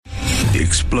The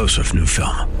explosive new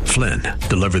film, Flynn,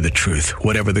 deliver the truth,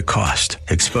 whatever the cost,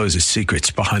 exposes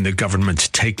secrets behind the government's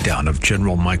takedown of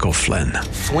General Michael Flynn.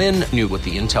 Flynn knew what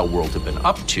the intel world had been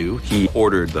up to. He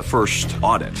ordered the first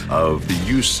audit of the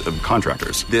use of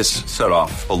contractors. This set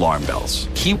off alarm bells.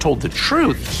 He told the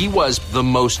truth. He was the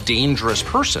most dangerous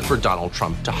person for Donald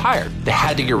Trump to hire. They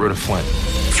had to get rid of Flynn.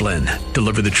 Flynn,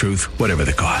 deliver the truth, whatever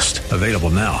the cost. Available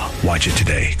now. Watch it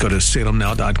today. Go to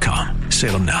salemnow.com.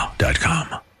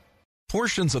 salemnow.com.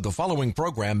 Portions of the following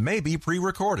program may be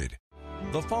pre-recorded.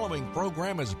 The following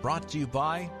program is brought to you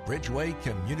by Bridgeway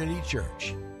Community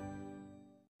Church.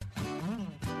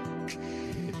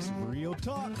 It's Real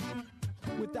Talk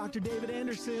with Dr. David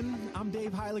Anderson. I'm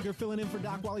Dave Heiliger filling in for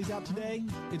Doc while he's out today.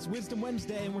 It's Wisdom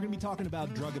Wednesday, and we're going to be talking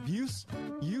about drug abuse,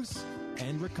 use,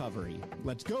 and recovery.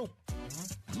 Let's go.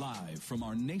 Live from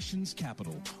our nation's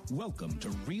capital, welcome to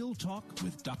Real Talk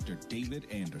with Dr. David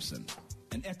Anderson.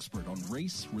 An expert on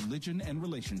race, religion, and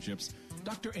relationships,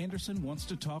 Dr. Anderson wants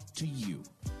to talk to you.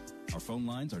 Our phone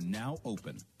lines are now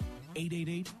open.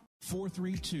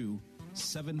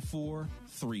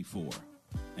 888-432-7434.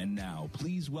 And now,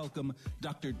 please welcome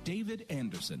Dr. David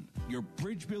Anderson, your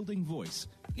bridge-building voice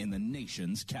in the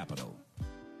nation's capital.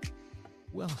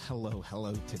 Well, hello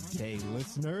today,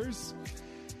 listeners.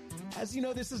 As you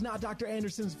know, this is not Dr.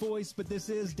 Anderson's voice, but this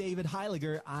is David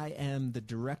Heiliger. I am the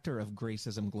director of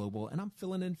Gracism Global, and I'm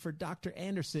filling in for Dr.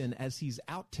 Anderson as he's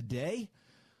out today.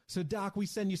 So, Doc, we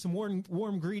send you some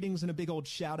warm greetings and a big old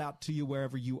shout-out to you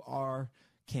wherever you are.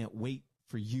 Can't wait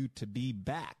for you to be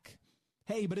back.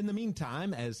 Hey, but in the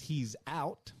meantime, as he's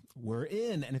out, we're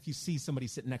in. And if you see somebody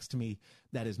sitting next to me,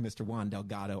 that is Mr. Juan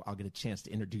Delgado. I'll get a chance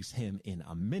to introduce him in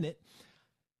a minute.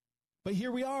 But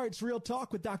here we are. It's Real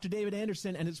Talk with Dr. David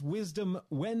Anderson, and it's Wisdom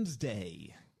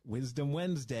Wednesday. Wisdom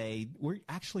Wednesday. We're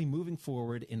actually moving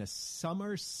forward in a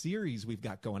summer series we've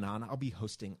got going on. I'll be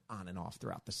hosting on and off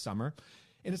throughout the summer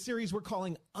in a series we're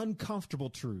calling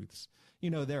Uncomfortable Truths. You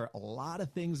know, there are a lot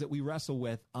of things that we wrestle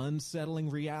with,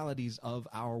 unsettling realities of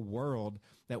our world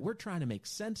that we're trying to make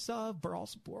sense of, but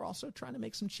we're also trying to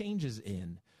make some changes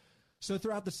in. So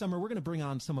throughout the summer, we're going to bring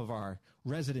on some of our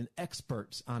resident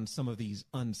experts on some of these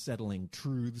unsettling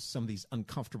truths, some of these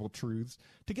uncomfortable truths,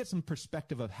 to get some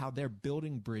perspective of how they're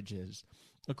building bridges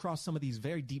across some of these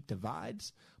very deep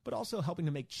divides, but also helping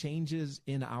to make changes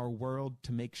in our world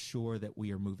to make sure that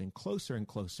we are moving closer and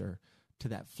closer to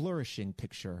that flourishing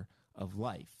picture of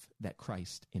life that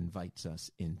Christ invites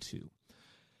us into.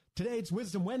 Today, it's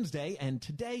Wisdom Wednesday, and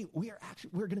today we're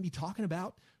going to be talking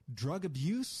about drug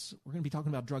abuse. We're going to be talking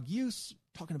about drug use,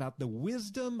 talking about the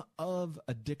wisdom of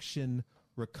addiction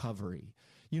recovery.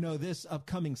 You know, this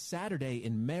upcoming Saturday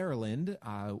in Maryland,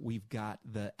 we've got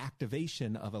the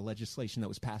activation of a legislation that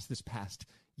was passed this past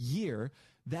year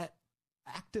that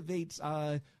activates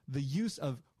the use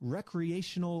of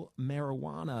recreational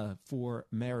marijuana for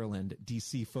Maryland.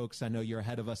 DC folks, I know you're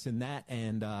ahead of us in that,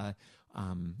 and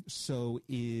so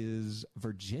is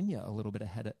Virginia a little bit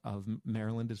ahead of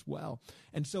Maryland as well.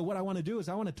 And so what I want to do is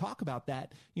I want to talk about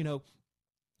that. You know,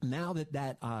 now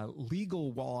that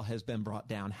legal wall has been brought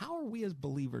down, how are we as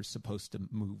believers supposed to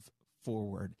move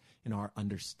forward in our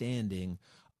understanding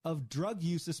of drug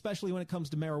use, especially when it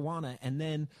comes to marijuana, and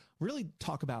then really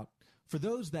talk about, for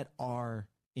those that are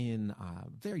in a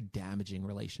very damaging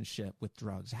relationship with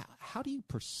drugs, how do you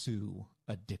pursue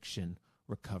addiction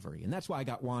recovery? And that's why I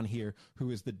got Juan here,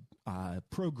 who is the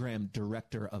program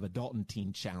director of Adult and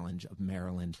Teen Challenge of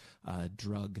Maryland,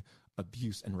 drug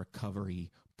abuse and recovery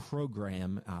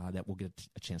program that we'll get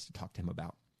a chance to talk to him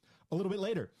about a little bit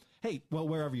later. Hey, well,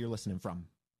 wherever you're listening from,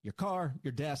 your car,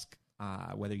 your desk,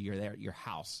 whether you're there at your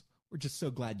house, we're just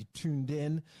so glad you tuned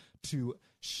in to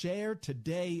share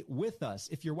today with us.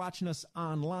 If you're watching us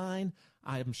online,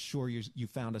 I'm sure you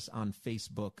found us on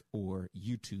Facebook or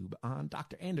YouTube on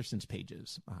Dr. Anderson's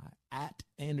pages, at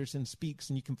Anderson Speaks,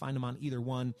 and you can find them on either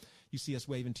one. You see us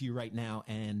waving to you right now,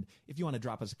 and if you want to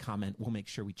drop us a comment, we'll make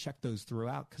sure we check those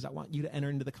throughout because I want you to enter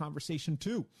into the conversation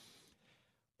too.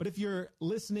 But if you're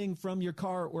listening from your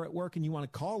car or at work and you want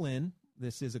to call in,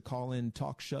 this is a call-in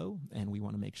talk show, and we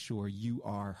want to make sure you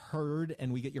are heard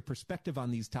and we get your perspective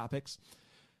on these topics.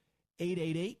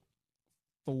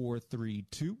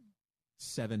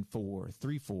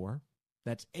 888-432-7434.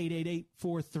 That's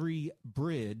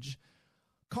 888-43-BRIDGE.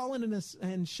 Call in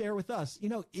and share with us, you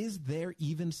know, is there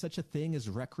even such a thing as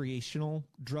recreational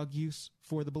drug use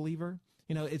for the believer?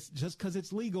 You know, it's just because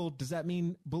it's legal, does that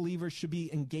mean believers should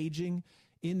be engaging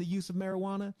in the use of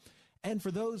marijuana? And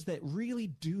for those that really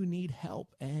do need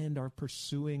help and are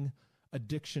pursuing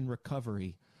addiction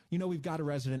recovery, you know, we've got a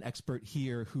resident expert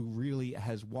here who really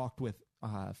has walked with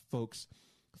folks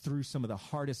through some of the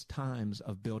hardest times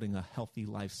of building a healthy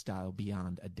lifestyle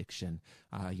beyond addiction.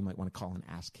 You might want to call and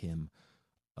ask him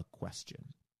a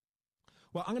question.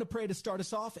 Well, I'm going to pray to start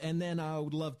us off, and then I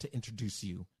would love to introduce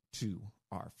you to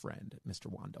our friend, Mr.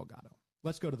 Juan Delgado.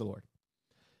 Let's go to the Lord.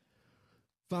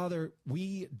 Father,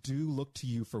 we do look to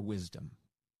you for wisdom.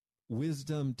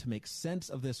 Wisdom to make sense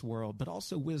of this world, but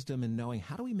also wisdom in knowing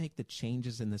how do we make the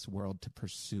changes in this world to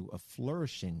pursue a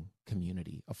flourishing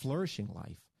community, a flourishing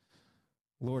life.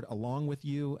 Lord, along with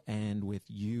you and with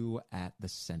you at the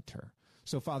center.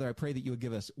 So, Father, I pray that you would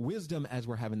give us wisdom as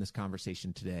we're having this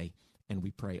conversation today, and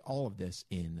we pray all of this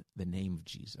in the name of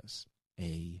Jesus.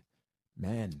 Amen.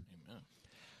 Amen.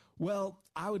 Well,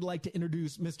 I would like to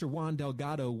introduce Mr. Juan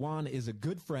Delgado. Juan is a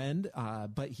good friend,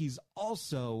 but he's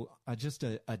also just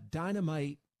a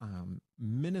dynamite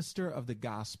minister of the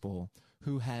gospel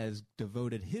who has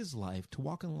devoted his life to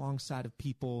walking alongside of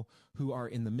people who are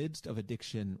in the midst of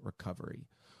addiction recovery.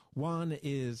 Juan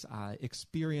is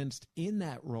experienced in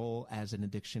that role as an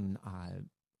addiction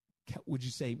would you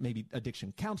say maybe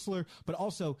addiction counselor, but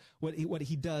also what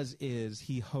he does is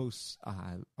he hosts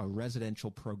a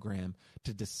residential program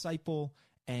to disciple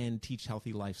and teach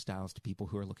healthy lifestyles to people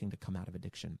who are looking to come out of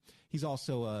addiction. He's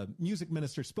also a music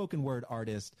minister, spoken word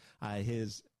artist.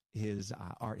 His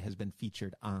art has been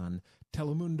featured on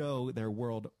Telemundo, their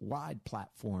worldwide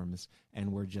platforms,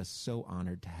 and we're just so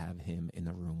honored to have him in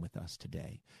the room with us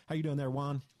today. How you doing there,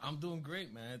 Juan? I'm doing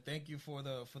great, man. Thank you for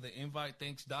the invite.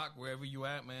 Thanks, Doc, wherever you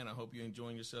at, man. I hope you're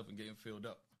enjoying yourself and getting filled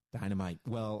up. Dynamite.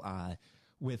 Well,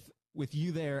 with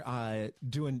you there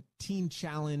doing teen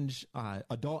challenge,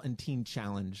 adult and teen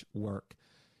challenge work,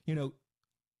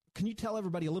 can you tell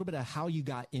everybody a little bit of how you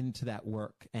got into that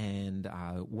work and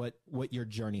what your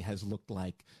journey has looked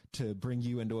like to bring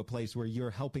you into a place where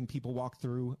you're helping people walk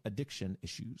through addiction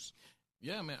issues?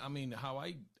 Yeah, man. I mean, how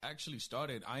I actually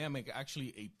started, I am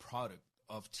actually a product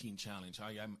of Teen Challenge.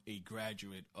 I am a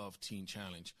graduate of Teen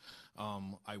Challenge.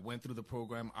 I went through the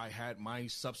program. I had my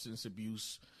substance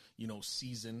abuse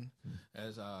season,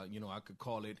 as I could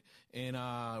call it. And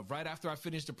right after I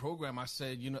finished the program, I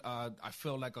said, I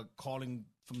felt like a calling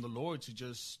from the Lord to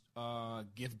just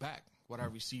give back what I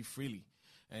received freely.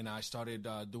 And I started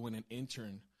doing an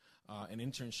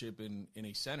internship in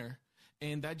a center,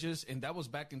 and that was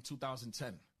back in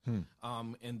 2010.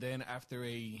 And then after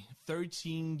a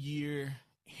 13-year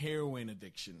heroin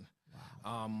addiction,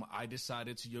 I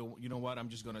decided to, you know what, I'm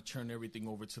just going to turn everything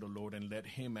over to the Lord and let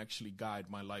him actually guide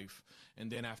my life.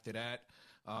 And then after that,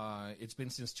 it's been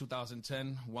since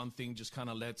 2010. One thing just kind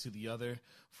of led to the other,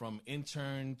 from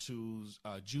intern to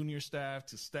junior staff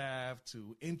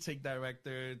to intake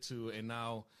director and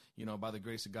now, by the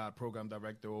grace of God, program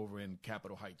director over in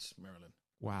Capitol Heights, Maryland.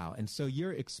 Wow. And so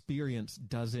your experience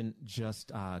doesn't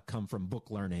just come from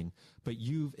book learning, but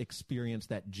you've experienced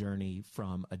that journey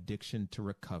from addiction to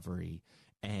recovery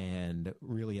and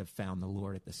really have found the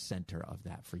Lord at the center of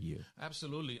that for you.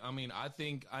 Absolutely. I mean, I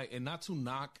think and not to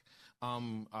knock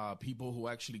people who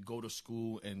actually go to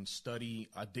school and study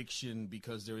addiction,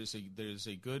 because there is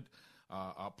a good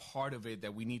a part of it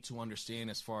that we need to understand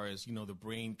as far as, the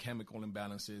brain chemical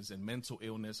imbalances and mental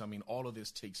illness. I mean, all of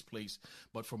this takes place.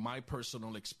 But from my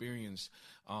personal experience,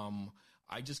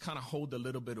 I just kind of hold a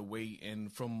little bit of weight.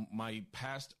 And from my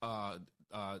past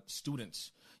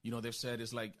students, they've said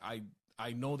it's like,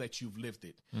 I know that you've lived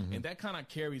it. Mm-hmm. And that kind of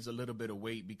carries a little bit of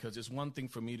weight, because it's one thing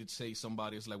for me to say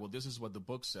somebody is like, well, this is what the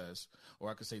book says, or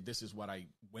I could say, this is what I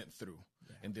went through,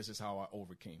 and this is how I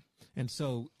overcame. And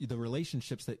so the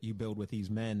relationships that you build with these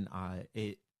men,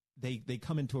 they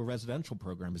come into a residential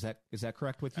program. Is that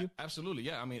correct with you? Absolutely.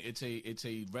 Yeah. I mean, it's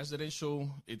a residential,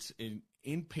 it's an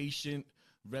inpatient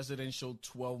residential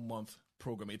 12-month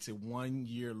program. It's a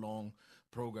 1-year long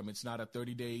program. It's not a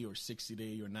 30-day or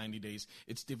 60-day or 90 days.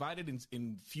 It's divided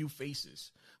in few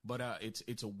phases, but it's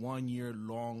a 1-year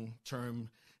long-term,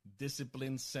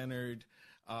 discipline-centered,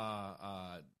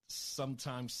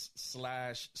 sometimes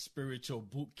 / spiritual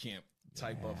boot camp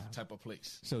type of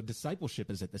place. So discipleship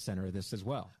is at the center of this as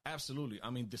well. Absolutely. I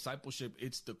mean, discipleship,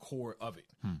 it's the core of it.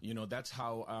 That's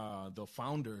how the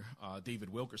founder, David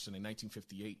Wilkerson, in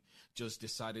 1958, just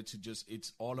decided to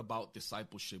it's all about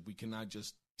discipleship. We cannot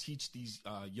just teach these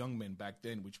young men back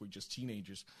then, which were just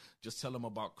teenagers, just tell them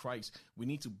about Christ. We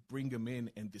need to bring them in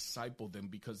and disciple them,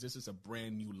 because this is a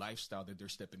brand new lifestyle that they're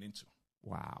stepping into.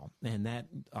 Wow. And that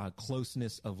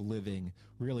closeness of living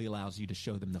really allows you to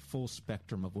show them the full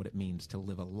spectrum of what it means to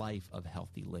live a life of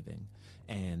healthy living,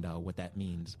 and what that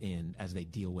means as they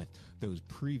deal with those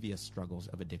previous struggles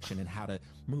of addiction, and how to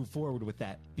move forward with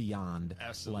that beyond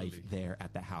life there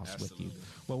at the house with you.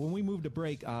 Well, when we move to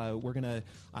break, we're going to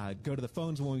go to the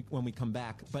phones when we come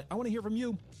back. But I want to hear from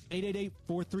you.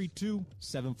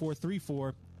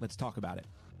 888-432-7434. Let's talk about it.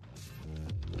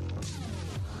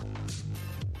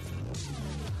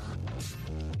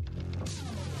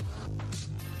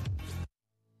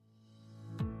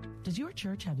 Does your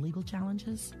church have legal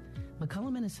challenges?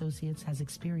 McCullum & Associates has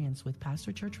experience with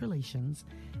pastor-church relations,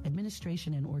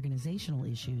 administration and organizational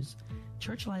issues,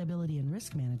 church liability and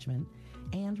risk management,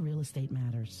 and real estate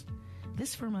matters.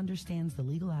 This firm understands the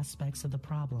legal aspects of the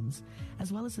problems,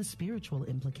 as well as the spiritual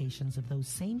implications of those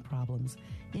same problems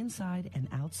inside and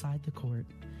outside the court.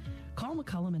 Call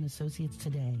McCullum & Associates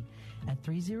today at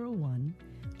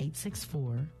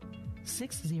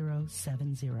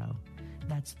 301-864-6070.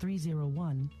 That's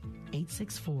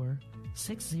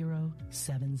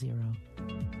 301-864-6070.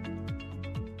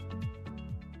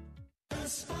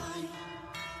 Best Buy,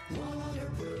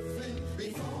 waterproofing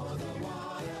before the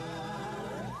water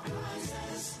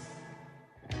rises.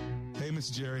 Hey, Miss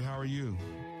Jerry, how are you?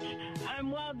 I'm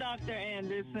well, Dr.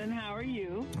 Anderson. How are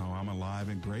you? Oh, I'm alive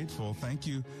and grateful. Thank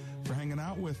you for hanging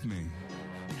out with me.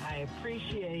 I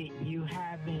appreciate you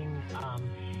having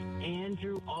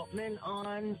Andrew Altman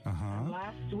on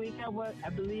last week, I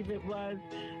believe it was,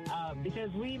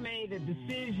 because we made a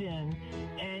decision,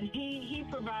 and he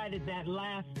provided that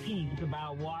last piece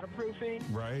about waterproofing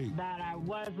that I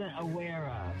wasn't aware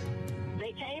of.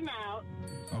 They came out.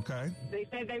 Okay. They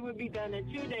said they would be done in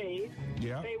 2 days.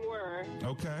 Yeah. They were.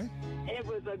 Okay. It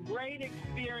was a great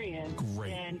experience.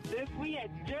 Great. And we had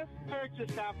just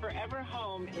purchased our forever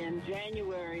home in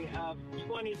January of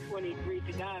 2023.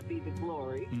 To God be the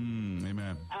glory.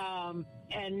 Amen.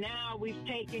 And now we've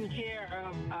taken care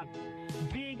of a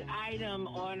big item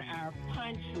on our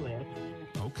punch list.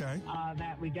 Okay.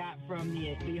 That we got from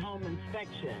the home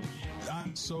inspection.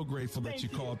 I'm so grateful that you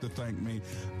called to thank me.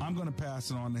 I'm going to pass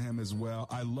it on to him as well.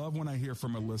 I love when I hear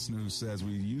from a listener who says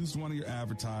we used one of your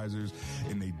advertisers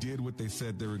and they did what they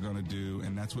said they were going to do,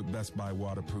 and that's what Best Buy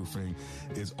Waterproofing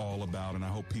is all about. And I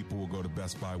hope people will go to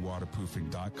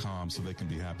bestbuywaterproofing.com so they can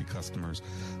be happy customers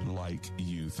like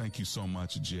you. Thank you so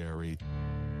much, Jerry.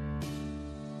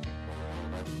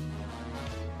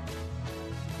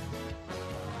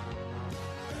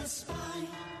 Best Buy,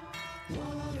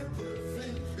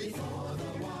 waterproofing before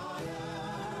the water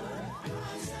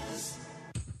rises.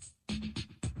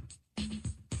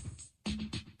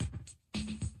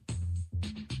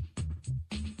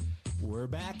 We're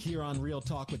back here on Real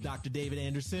Talk with Dr. David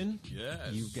Anderson.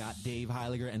 Yes. You've got Dave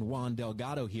Heiliger and Juan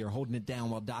Delgado here holding it down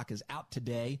while Doc is out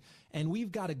today. And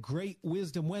we've got a great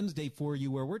Wisdom Wednesday for you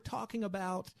where we're talking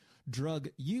about drug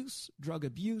use, drug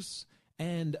abuse,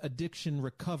 and addiction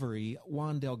recovery.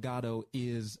 Juan Delgado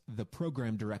is the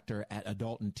program director at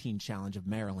Adult and Teen Challenge of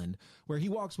Maryland, where he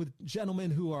walks with gentlemen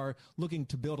who are looking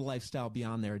to build a lifestyle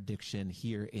beyond their addiction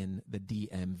here in the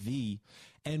DMV.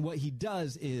 And what he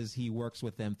does is he works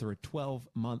with them through a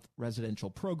 12-month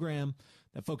residential program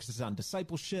that focuses on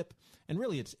discipleship. And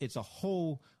really, it's a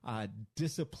whole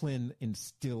discipline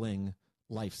instilling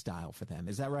lifestyle for them.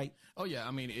 Is that right? Oh, yeah.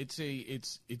 I mean, it's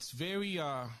very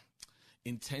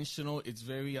intentional. It's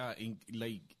very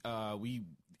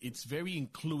it's very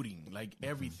including, like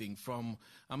everything from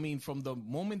the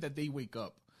moment that they wake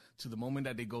up to the moment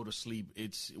that they go to sleep.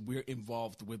 We're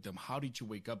involved with them. How did you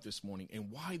wake up this morning, and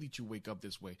why did you wake up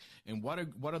this way, and what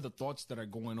are the thoughts that are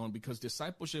going on? Because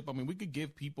discipleship, I mean, we could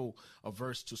give people a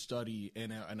verse to study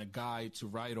and a guide to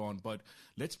write on, but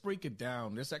let's break it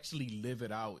down. Let's actually live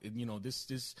it out, and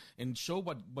this and show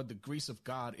what the grace of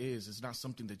God is. It's not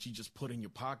something that you just put in your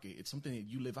pocket. It's something that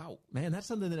you live out. Man, that's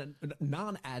something that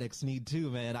non-addicts need too,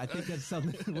 man. I think that's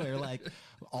something where like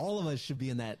all of us should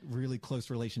be in that really close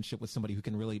relationship with somebody who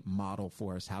can really model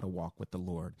for us how to walk with the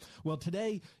Lord. Well,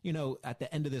 today, at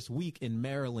the end of this week in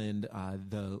Maryland,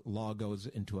 the law goes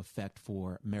into effect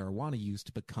for marijuana use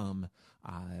to become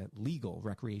legal,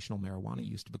 recreational marijuana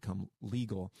use to become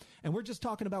legal. And we're just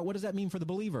talking about, what does that mean for the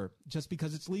believer? Just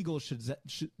because it's legal,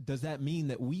 does that mean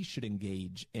that we should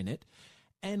engage in it?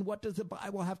 And what does the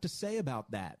Bible have to say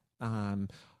about that?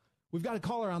 We've got a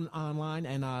caller online,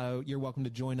 and you're welcome to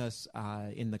join us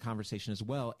in the conversation as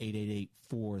well,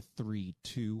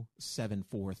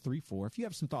 888-432-7434. If you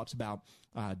have some thoughts about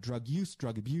drug use,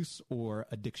 drug abuse, or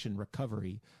addiction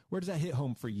recovery, where does that hit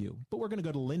home for you? But we're going to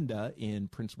go to Linda in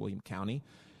Prince William County.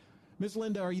 Ms.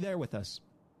 Linda, are you there with us?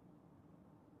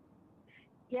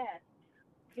 Yes.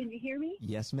 Can you hear me?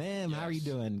 Yes, ma'am. Yes. How are you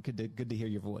doing? Good to hear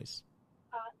your voice.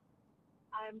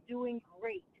 I'm doing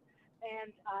great,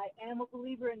 and I am a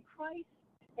believer in Christ.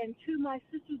 And to my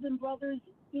sisters and brothers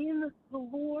in the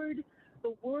Lord,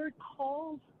 the Word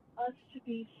calls us to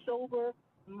be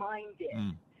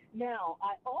sober-minded. Now,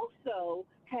 I also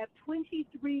have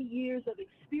 23 years of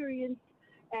experience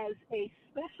as a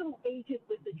special agent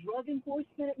with the Drug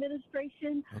Enforcement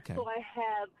Administration. Okay. So I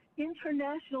have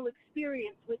international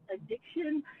experience with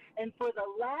addiction, and for the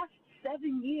last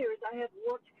 7 years, I have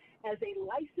worked as a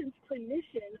licensed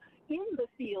clinician in the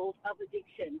field of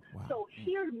addiction. Wow. So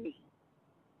hear me.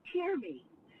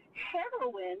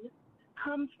 Heroin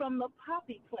comes from the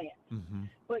poppy plant. Mm-hmm.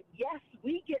 But yes,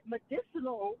 we get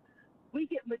medicinal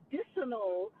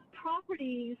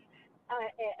properties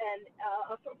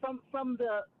from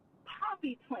the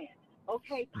poppy plant.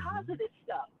 Okay, positive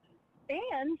stuff.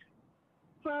 And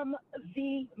from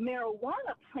the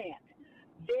marijuana plant,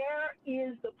 there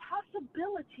is the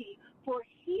possibility for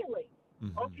healing.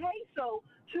 Okay, so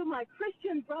to my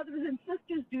Christian brothers and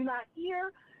sisters, do not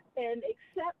hear and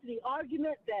accept the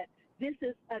argument that this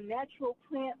is a natural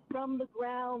plant from the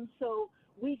ground so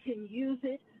we can use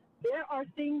it. There are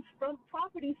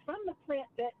properties from the plant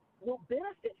that will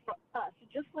benefit from us,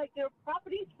 just like there are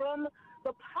properties from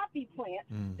the poppy plant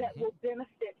that will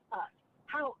benefit us.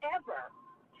 However,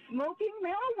 smoking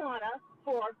marijuana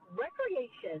for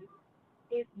recreation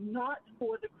is not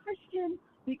for the Christian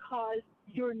because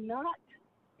you're not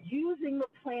using the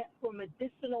plant for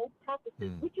medicinal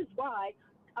purposes, which is why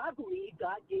I believe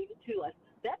God gave it to us.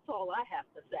 That's all I have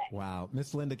to say. Wow.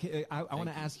 Miss Linda, I want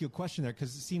to ask you a question there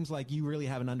because it seems like you really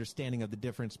have an understanding of the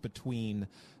difference between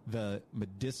the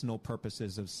medicinal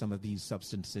purposes of some of these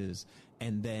substances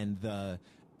and then the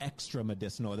extra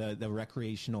medicinal, the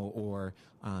recreational or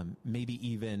maybe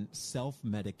even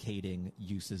self-medicating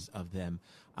uses of them.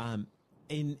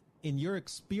 In your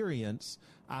experience,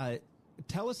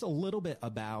 tell us a little bit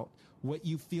about what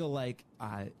you feel like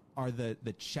are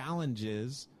the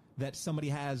challenges that somebody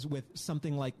has with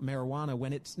something like marijuana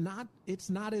when it's not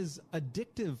as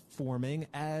addictive forming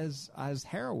as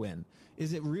heroin.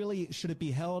 Is it really, should it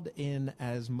be held in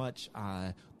as much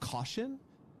caution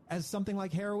as something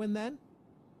like heroin then?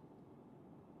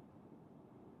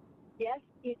 Yes,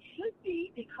 it should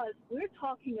be, because we're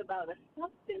talking about a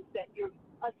substance that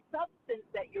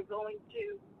you're going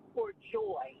to for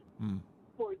joy.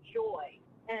 For joy.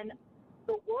 And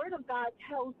the Word of God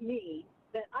tells me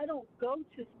that I don't go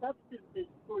to substances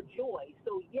for joy.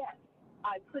 So yes,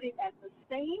 I put it at the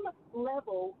same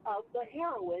level of the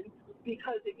heroin,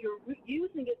 because if you're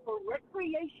using it for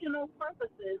recreational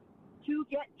purposes to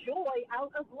get joy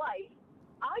out of life,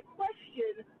 I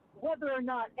question whether or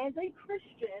not, as a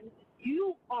Christian,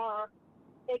 you are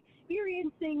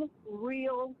experiencing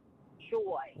real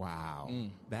joy. Wow.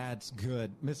 That's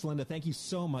good. Miss Linda, thank you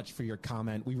so much for your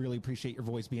comment. We really appreciate your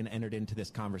voice being entered into this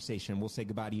conversation. We'll say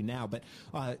goodbye to you now. But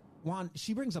Juan,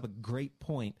 she brings up a great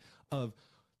point of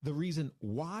the reason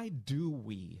why do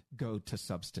we go to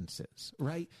substances,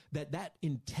 right? That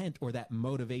intent or that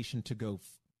motivation to go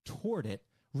toward it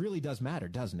really does matter,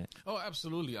 doesn't it? Oh,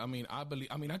 absolutely.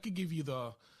 I could give you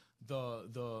the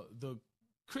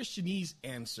Christianese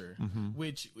answer,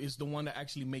 which is the one that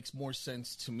actually makes more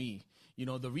sense to me. You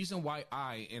know, the reason why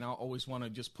I always want to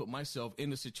just put myself in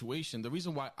the situation, the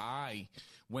reason why I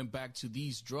went back to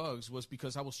these drugs was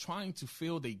because I was trying to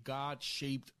feel the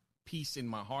God-shaped peace in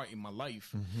my heart, in my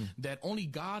life, that only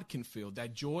God can feel,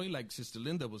 that joy, like Sister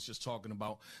Linda was just talking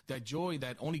about, that joy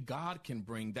that only God can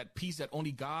bring, that peace that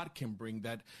only God can bring,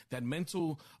 that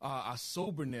mental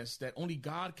soberness that only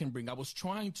God can bring. I was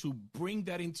trying to bring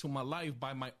that into my life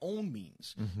by my own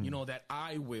means, you know, that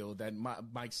I will, that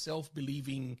my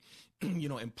self-believing, you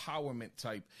know, empowerment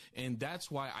type. And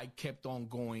that's why I kept on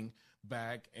going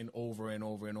back and over and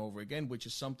over and over again, which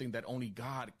is something that only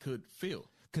God could feel.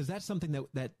 Because that's something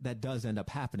that does end up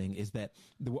happening, is that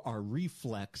our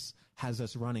reflex has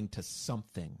us running to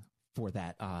something for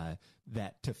that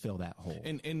to fill that hole.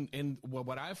 And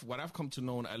what I've come to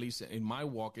know, at least in my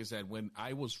walk, is that when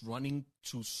I was running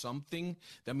to something,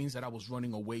 that means that I was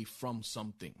running away from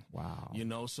something. Wow. You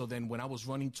know, so then when I was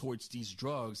running towards these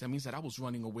drugs, that means that I was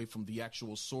running away from the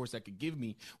actual source that could give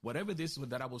me whatever this was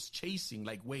that I was chasing,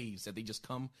 like waves that they just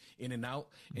come in and out.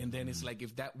 And then it's like,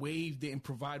 if that wave didn't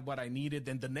provide what I needed,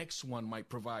 then the next one might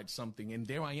provide something. And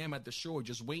there I am at the shore,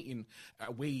 just waiting,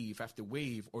 wave after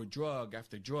wave, or drug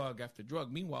after drug after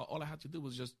drug. Meanwhile, all I had to do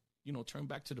was just, you know, turn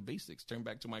back to the basics, turn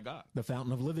back to my God. The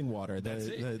fountain of living water,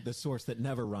 the source that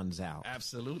never runs out.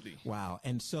 Absolutely. Wow.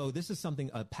 And so this is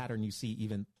a pattern you see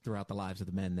even throughout the lives of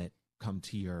the men that come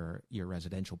to your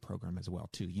residential program as well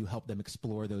too. You help them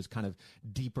explore those kind of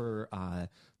deeper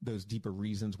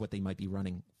reasons what they might be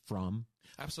running from.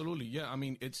 Absolutely. Yeah. I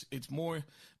mean, it's more,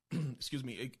 excuse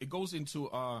me, it goes into,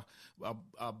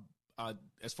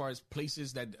 as far as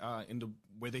places that,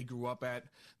 where they grew up at,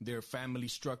 their family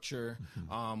structure,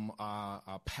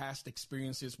 past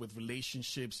experiences with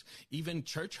relationships, even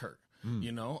church hurt.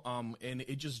 You know, and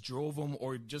it just drove them,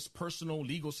 or just personal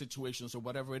legal situations or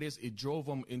whatever it is. It drove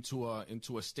them into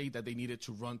a state that they needed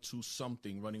to run to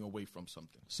something, running away from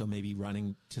something. So maybe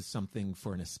running to something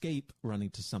for an escape,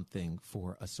 running to something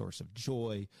for a source of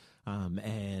joy,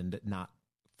 and not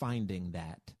finding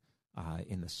that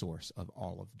in the source of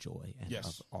all of joy and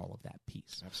of all of that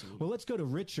peace. Absolutely. Well, let's go to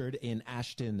Richard in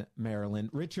Ashton,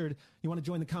 Maryland. Richard, you want to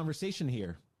join the conversation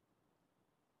here?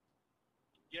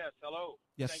 Yes, hello.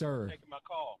 Yes, Thank sir. you for taking my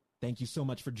call. Thank you so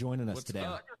much for joining us today.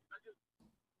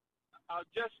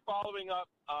 Just following up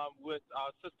with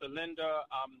Sister Linda.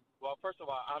 Well, first of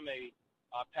all, I'm a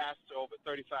pastor over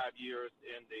 35 years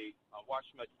in the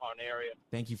Washington Metropolitan area.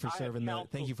 Thank you for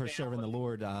serving the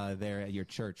Lord there at your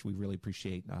church. We really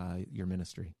appreciate your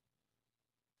ministry.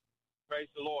 Praise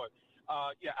the Lord.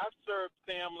 I've served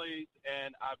families,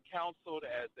 and I've counseled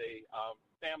as a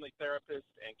family therapist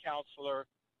and counselor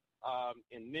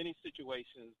in many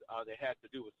situations that had to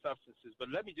do with substances.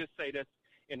 But let me just say this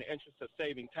in the interest of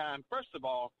saving time. First of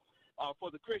all,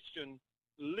 for the Christian,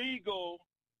 legal,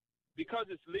 because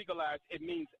it's legalized, it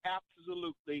means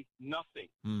absolutely nothing,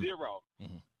 zero.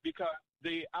 Because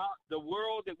the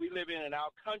world that we live in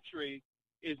our country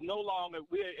is no longer,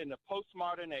 we're in the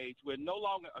postmodern age. We're no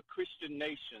longer a Christian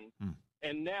nation.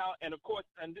 And now, and of course,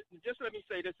 and just let me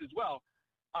say this as well,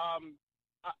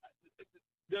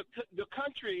 the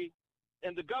country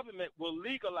and the government will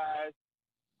legalize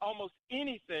almost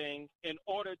anything in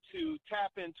order to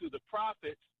tap into the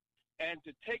profits and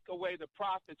to take away the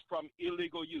profits from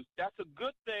illegal use. That's a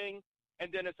good thing,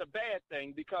 and then it's a bad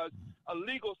thing, because a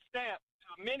legal stamp,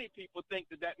 many people think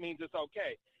that means it's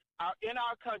okay. In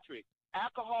our country,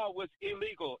 alcohol was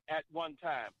illegal at one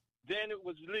time. Then it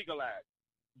was legalized.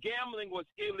 Gambling was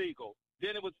illegal.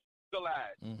 Then it was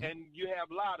legalized. And you have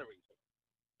lotteries.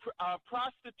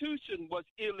 Prostitution was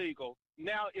illegal.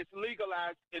 Now it's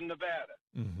legalized in Nevada.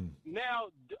 Now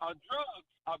drugs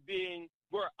are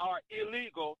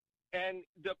illegal, and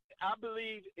I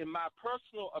believe, in my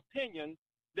personal opinion,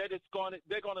 that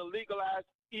they're going to legalize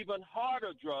even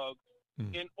harder drugs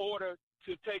in order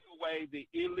to take away the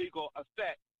illegal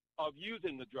effect of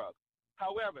using the drug.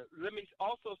 However, let me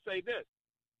also say this,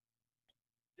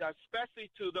 especially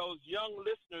to those young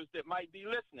listeners that might be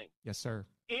listening. Yes, sir.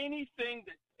 Anything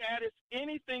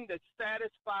that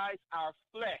satisfies our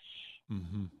flesh,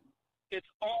 it's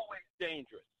always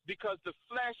dangerous, because the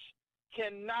flesh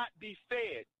cannot be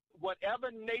fed.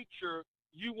 Whatever nature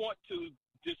you want to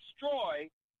destroy,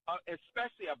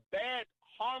 especially a bad,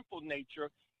 harmful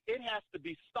nature, it has to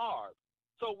be starved.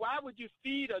 So why would you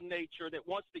feed a nature that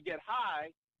wants to get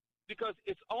high? Because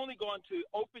it's only going to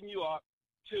open you up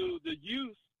to the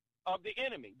use of the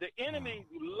enemy. The enemy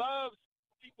loves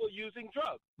people using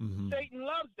drugs. Satan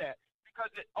loves that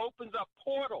because it opens up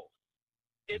portals.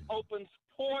 It opens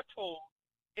portals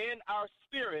in our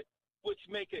spirit, which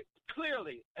make it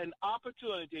clearly an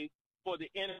opportunity for the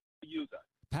enemy to use us.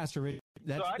 Pastor Rick,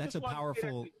 that's a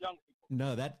powerful.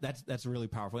 No, that's really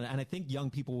powerful, and I think young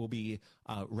people will be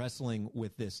wrestling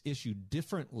with this issue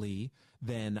differently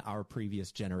than our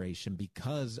previous generation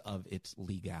because of its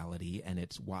legality and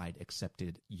its wide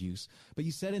accepted use. But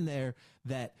you said in there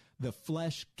that the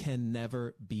flesh can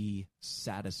never be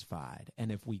satisfied,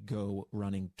 and if we go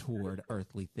running toward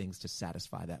earthly things to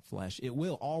satisfy that flesh, it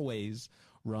will always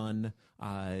run.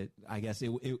 I guess it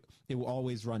will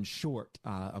always run short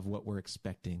of what we're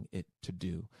expecting it to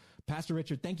do. Pastor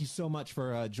Richard, thank you so much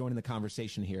for joining the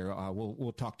conversation here.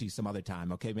 We'll talk to you some other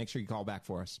time. Okay, make sure you call back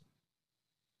for us.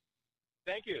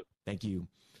 Thank you. Thank you,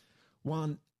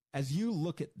 Juan. As you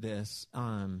look at this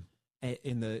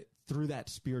through that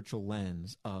spiritual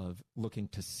lens of looking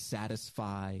to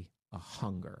satisfy a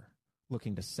hunger,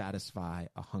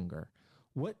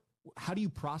 how do you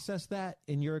process that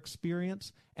in your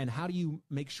experience, and how do you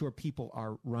make sure people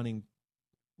are running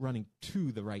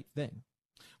to the right thing?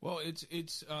 Well,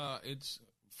 it's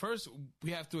first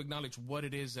we have to acknowledge what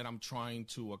it is that I'm trying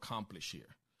to accomplish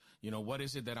here. You know, what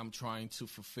is it that I'm trying to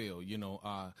fulfill? You know,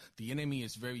 the enemy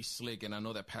is very slick, and I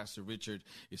know that Pastor Richard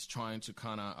is trying to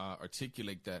kind of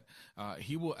articulate that.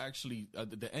 He will actually,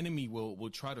 the enemy will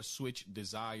try to switch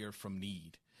desire from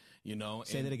need. You know,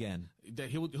 say that again. That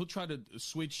he'll try to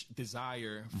switch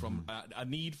desire from a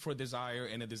need for desire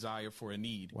and a desire for a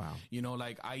need. Wow. You know,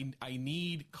 like I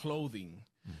need clothing.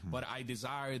 but I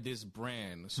desire this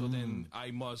brand. So then I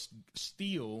must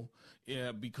steal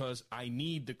because I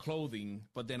need the clothing,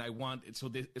 but then I want it.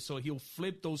 So he'll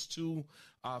flip those two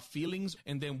feelings.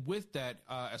 And then with that,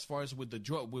 as far as with the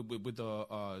drug, with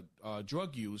the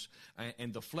drug use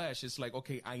and the flesh, it's like,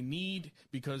 okay, I need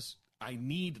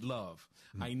love.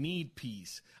 I need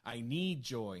peace. I need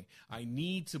joy. I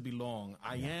need to belong.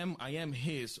 I am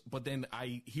his, but then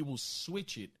he will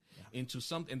switch it into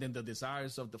something, and then the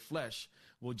desires of the flesh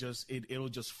will it'll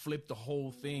just flip the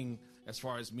whole thing as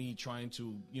far as me trying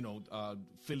to,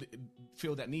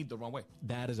 feel that need the wrong way.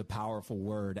 That is a powerful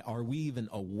word. Are we even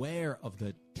aware of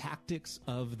the tactics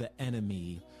of the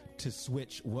enemy to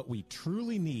switch what we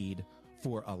truly need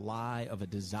for a lie of a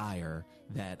desire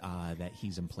that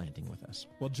he's implanting with us?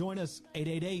 Well, join us,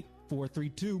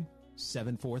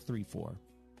 888-432-7434.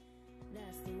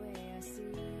 That's the way I see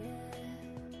it.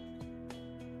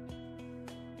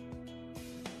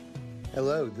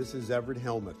 Hello, this is Everett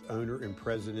Helmuth, owner and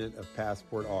president of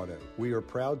Passport Auto. We are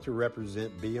proud to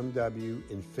represent BMW,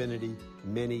 Infiniti,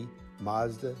 Mini,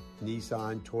 Mazda,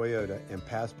 Nissan, Toyota, and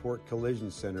Passport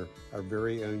Collision Center, our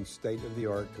very own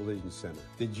state-of-the-art collision center.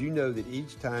 Did you know that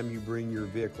each time you bring your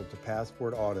vehicle to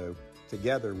Passport Auto,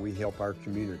 together we help our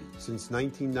community? Since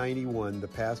 1991, the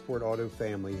Passport Auto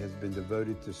family has been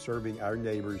devoted to serving our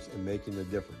neighbors and making a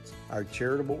difference. Our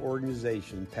charitable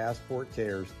organization, Passport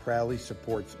Cares, proudly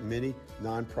supports many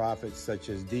nonprofits such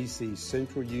as DC's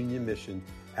Central Union Mission,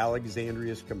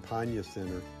 Alexandria's Campagna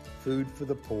Center, Food for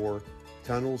the Poor,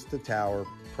 Tunnels to Tower,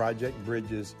 Project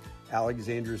Bridges,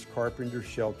 Alexandra's Carpenter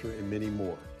Shelter, and many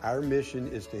more. Our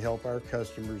mission is to help our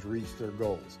customers reach their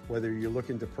goals. Whether you're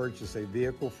looking to purchase a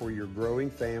vehicle for your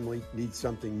growing family, need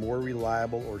something more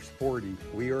reliable or sporty,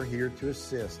 we are here to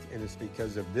assist, and it's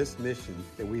because of this mission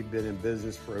that we've been in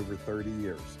business for over 30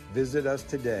 years. Visit us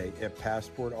today at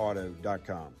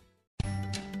PassportAuto.com.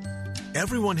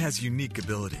 Everyone has unique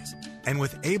abilities, and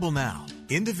with Able Now,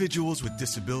 individuals with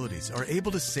disabilities are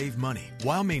able to save money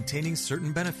while maintaining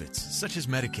certain benefits, such as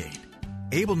Medicaid.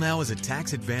 Able Now is a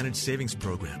tax-advantaged savings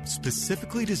program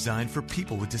specifically designed for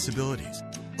people with disabilities.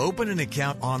 Open an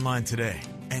account online today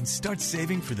and start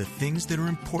saving for the things that are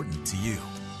important to you.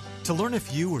 To learn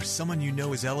if you or someone you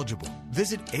know is eligible,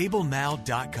 visit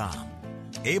ablenow.com.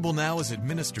 Able Now is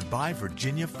administered by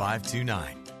Virginia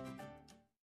 529.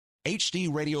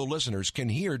 HD radio listeners can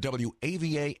hear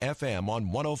WAVA-FM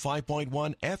on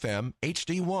 105.1 FM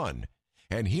HD1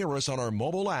 and hear us on our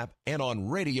mobile app and on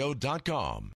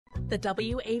radio.com. The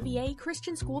WAVA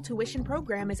Christian School Tuition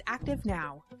Program is active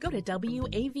now. Go to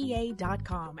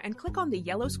WAVA.com and click on the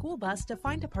yellow school bus to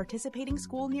find a participating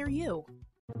school near you.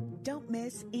 Don't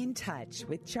miss In Touch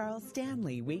with Charles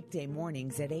Stanley weekday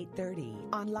mornings at 8:30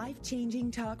 on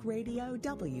Life-Changing Talk Radio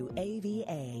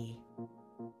WAVA.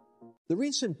 The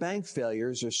recent bank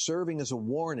failures are serving as a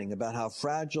warning about how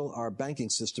fragile our banking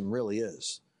system really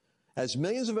is. As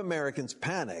millions of Americans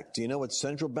panic, do you know what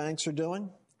central banks are doing?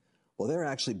 Well, they're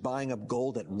actually buying up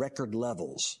gold at record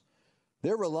levels.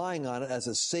 They're relying on it as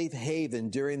a safe haven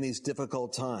during these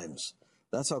difficult times.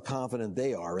 That's how confident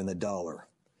they are in the dollar.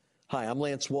 Hi, I'm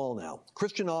Lance Wallnau,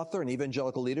 Christian author and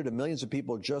evangelical leader to millions of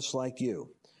people just like you.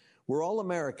 We're all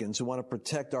Americans who want to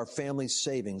protect our family's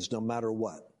savings no matter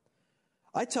what.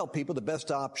 I tell people the best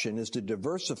option is to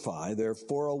diversify their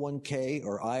 401k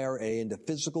or IRA into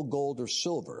physical gold or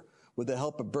silver with the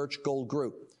help of Birch Gold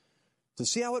Group. To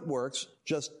see how it works,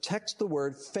 just text the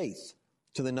word FAITH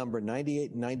to the number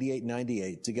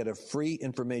 989898 to get a free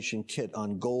information kit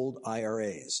on gold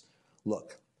IRAs.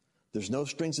 Look, there's no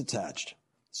strings attached.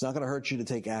 It's not going to hurt you to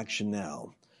take action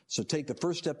now. So take the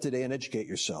first step today and educate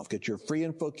yourself. Get your free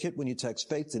info kit when you text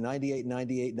FAITH to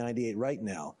 989898 right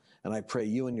now. And I pray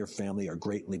you and your family are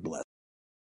greatly blessed.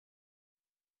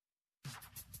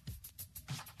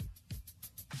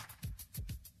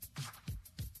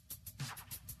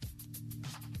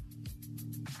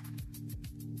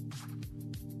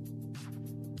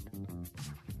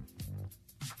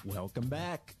 Welcome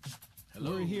back.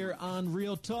 Hello. We're here on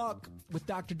Real Talk with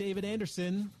Dr. David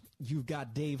Anderson. You've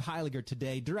got Dave Heiliger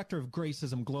today, director of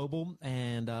Gracism Global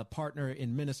and partner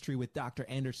in ministry with Dr.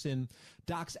 Anderson.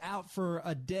 Doc's out for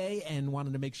a day and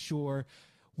wanted to make sure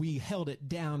we held it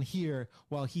down here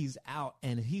while he's out,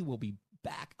 and he will be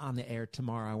back on the air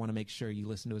tomorrow. I want to make sure you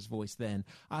listen to his voice then.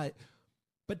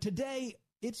 But today,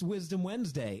 it's Wisdom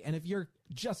Wednesday, and if you're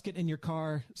just getting in your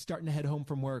car, starting to head home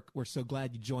from work, we're so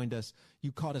glad you joined us.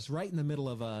 You caught us right in the middle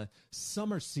of a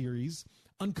summer series,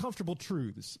 Uncomfortable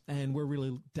Truths, and we're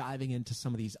really diving into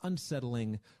some of these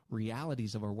unsettling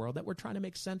realities of our world that we're trying to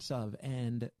make sense of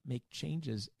and make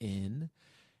changes in.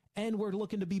 And we're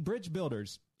looking to be bridge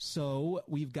builders. So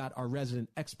we've got our resident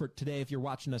expert today. If you're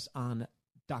watching us on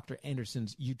Dr.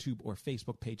 Anderson's YouTube or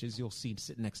Facebook pages, you'll see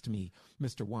sitting next to me,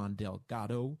 Mr. Juan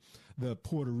Delgado, the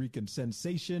Puerto Rican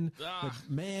sensation, the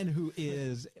man who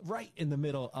is right in the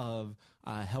middle of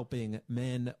helping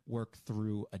men work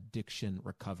through addiction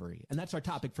recovery. And that's our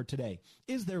topic for today.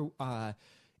 Is there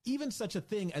even such a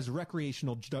thing as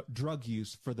recreational drug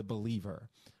use for the believer?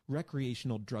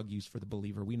 Recreational drug use for the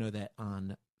believer. We know that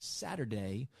on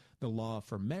Saturday, the law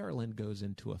for Maryland goes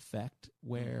into effect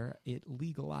where it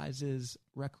legalizes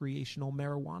recreational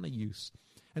marijuana use.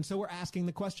 And so we're asking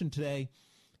the question today,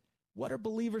 what are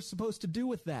believers supposed to do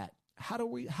with that? How do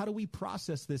we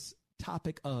process this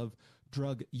topic of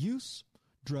drug use,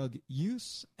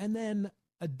 and then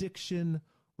addiction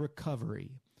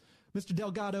recovery? Mr.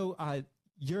 Delgado,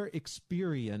 your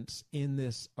experience in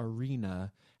this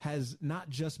arena has not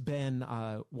just been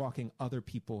walking other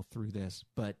people through this,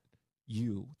 but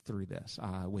you through this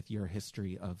with your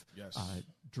history of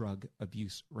drug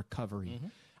abuse recovery. Mm-hmm.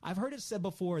 I've heard it said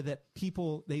before that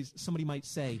somebody might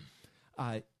say,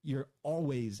 you're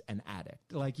always an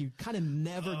addict. Like you kind of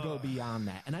never go beyond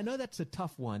that. And I know that's a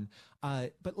tough one.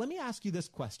 But let me ask you this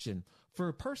question. For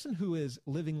a person who is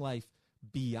living life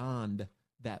beyond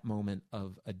that moment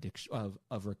of addiction,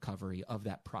 of recovery, of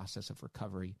that process of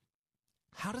recovery,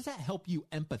 how does that help you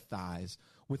empathize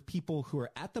with people who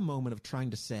are at the moment of trying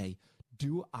to say,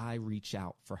 do I reach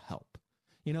out for help?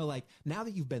 You know, like now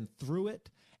that you've been through it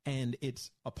and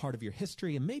it's a part of your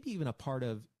history and maybe even a part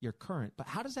of your current, but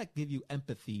how does that give you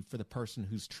empathy for the person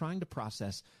who's trying to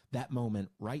process that moment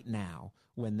right now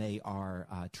when they are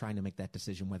trying to make that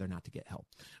decision whether or not to get help?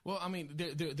 Well, I mean,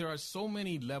 there are so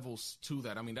many levels to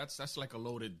that. I mean, that's like a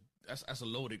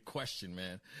loaded question,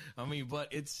 man. I mean, but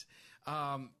it's,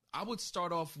 I would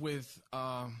start off with,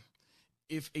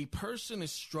 if a person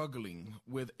is struggling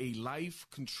with a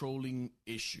life-controlling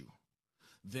issue,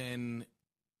 then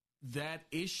that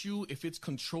issue, if it's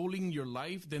controlling your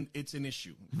life, then it's an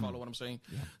issue. Follow what I'm saying?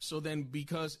 Yeah. So then,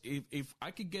 because if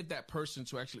I could get that person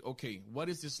to actually, okay, what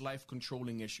is this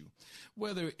life-controlling issue?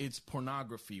 Whether it's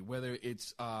pornography, whether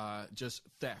it's just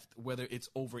theft, whether it's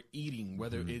overeating,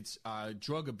 whether it's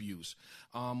drug abuse,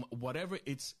 whatever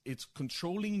it's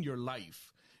controlling your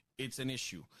life, it's an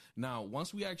issue. Now,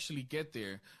 once we actually get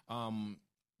there,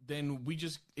 then we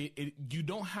just, you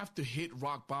don't have to hit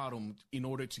rock bottom in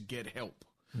order to get help.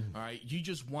 All right. You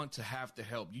just want to have the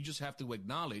help. You just have to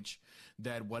acknowledge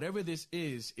that whatever this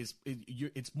is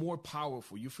it's more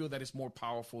powerful. You feel that it's more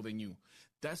powerful than you.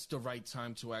 That's the right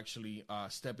time to actually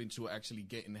step into actually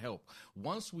getting help.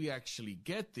 Once we actually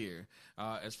get there,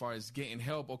 as far as getting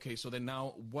help, okay, so then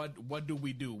now what do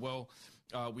we do? Well,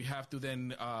 we have to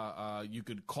then, you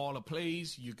could call a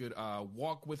place, you could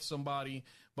walk with somebody,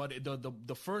 but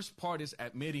the first part is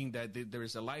admitting that there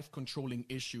is a life-controlling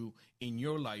issue in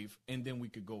your life, and then we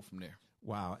could go from there.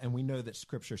 Wow. And we know that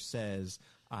Scripture says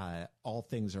all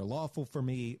things are lawful for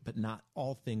me, but not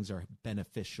all things are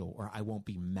beneficial, or I won't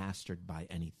be mastered by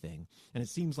anything. And it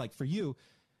seems like for you,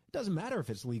 it doesn't matter if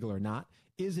it's legal or not.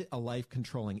 Is it a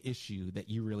life-controlling issue that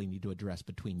you really need to address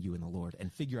between you and the Lord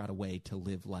and figure out a way to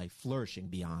live life flourishing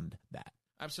beyond that?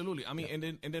 Absolutely. I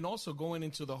mean, and then also going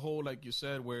into the whole, like you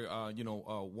said, where,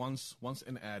 once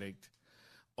an addict,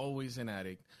 always an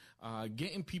addict.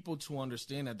 Getting people to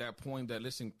understand at that point that,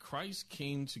 listen, Christ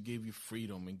came to give you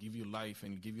freedom and give you life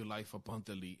and give you life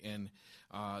abundantly. And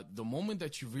the moment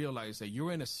that you realize that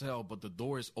you're in a cell, but the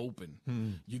door is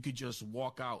open, you could just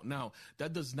walk out. Now,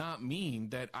 that does not mean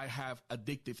that I have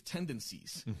addictive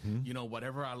tendencies. You know,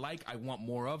 whatever I like, I want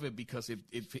more of it, because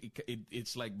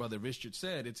it's like Brother Richard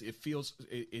said, it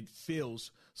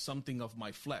feels something of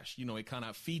my flesh. You know, it kind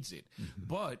of feeds it.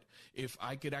 But if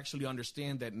I could actually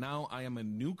understand that now I am a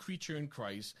new creature in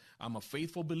Christ, I'm a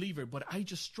faithful believer, but I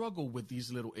just struggle with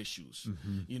these little issues,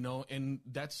 you know, and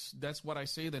that's what I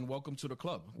say, then welcome to the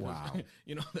club. Wow.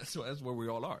 You know, that's where we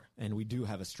all are. And we do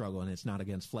have a struggle, and it's not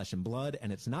against flesh and blood,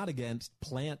 and it's not against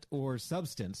plant or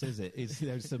substance, is it?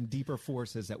 There's some deeper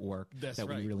forces at work that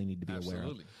we really need to be aware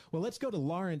of. Well, let's go to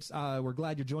Lawrence. We're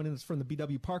glad you're joining us from the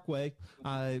BW Parkway.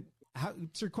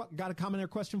 Sir, got a comment or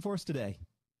question for us today?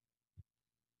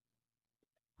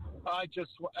 I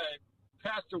just,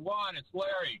 Pastor Juan, it's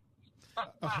Larry.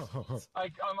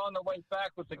 I'm on the way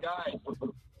back with the guys.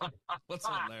 What's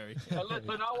up, Larry?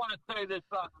 Listen, I want to say this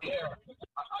on the air.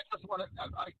 I just want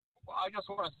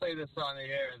to say this on the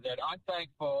air, that I'm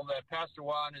thankful that Pastor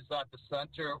Juan is at the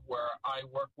center where I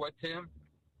work with him,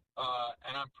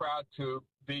 and I'm proud to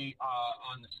be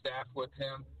on the staff with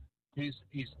him. He's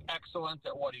excellent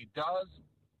at what he does,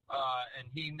 and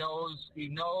he knows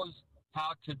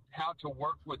how to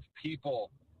work with people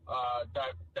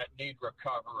that need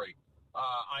recovery.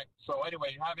 So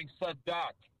anyway, having said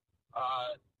that,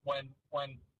 when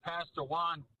Pastor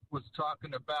Juan was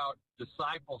talking about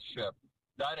discipleship,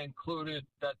 that includes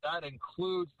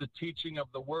the teaching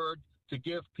of the Word to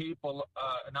give people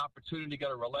an opportunity to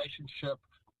get a relationship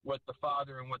with the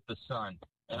Father and with the Son.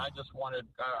 And I'm just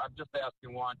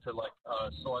asking Juan to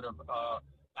sort of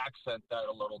accent that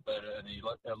a little bit and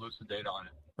elucidate on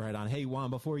it. Right on. Hey, Juan,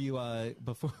 before you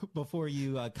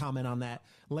comment on that,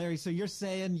 Larry, so you're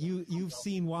saying you've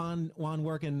seen Juan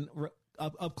working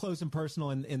up close and personal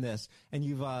in this, and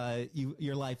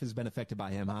your life has been affected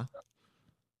by him, huh?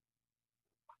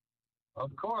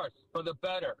 Of course, for the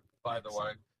better, by the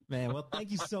way. Man, well,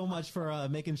 thank you so much for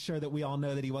making sure that we all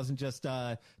know that he wasn't just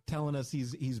telling us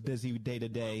he's busy day to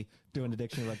day doing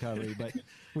addiction recovery, but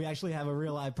we actually have a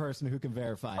real live person who can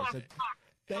verify it. So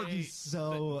thank you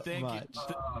so much.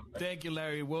 Thank you,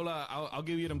 Larry. Well, I'll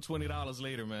give you them $20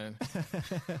 later, man.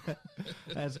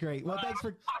 That's great. Well, thanks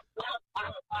for.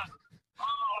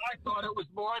 I thought it was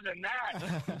more than that.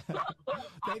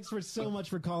 Thanks for so much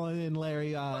for calling in,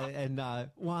 Larry. And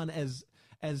Juan, as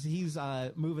he's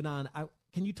moving on,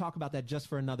 can you talk about that just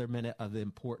for another minute of the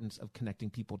importance of connecting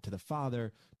people to the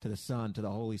Father, to the Son, to the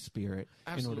Holy Spirit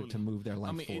in order to move their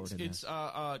life forward?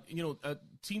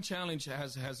 Teen Challenge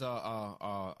has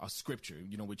a scripture,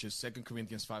 which is 2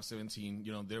 Corinthians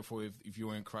 5:17. Therefore, if you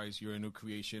are in Christ, you're a new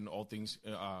creation. All things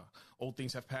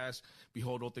have passed.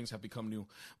 Behold, all things have become new.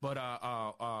 But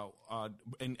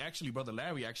and actually, Brother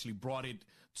Larry actually brought it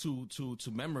to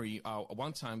memory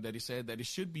one time that he said that it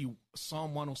should be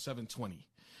Psalm 107:20.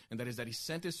 And that is that he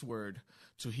sent his word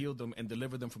to heal them and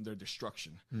deliver them from their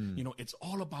destruction. It's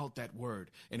all about that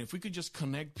word. And if we could just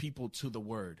connect people to the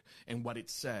word and what it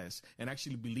says and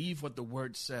actually believe what the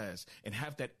word says and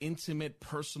have that intimate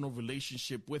personal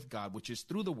relationship with God, which is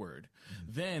through the word,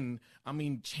 then,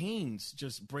 chains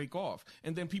just break off.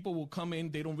 And then people will come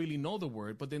in, they don't really know the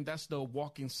word, but then that's the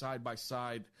walking side by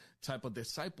side type of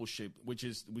discipleship, which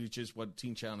is what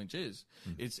Teen Challenge is.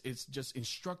 It's just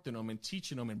instructing them and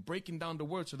teaching them and breaking down the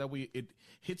word so that it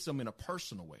hits them in a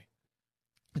personal way.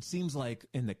 It seems like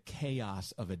in the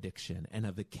chaos of addiction and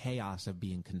of the chaos of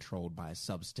being controlled by a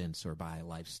substance or by a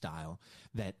lifestyle,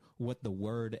 that what the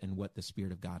word and what the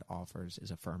Spirit of God offers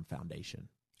is a firm foundation.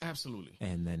 Absolutely.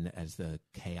 And then as the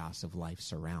chaos of life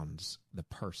surrounds the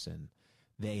person,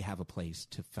 they have a place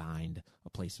to find a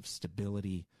place of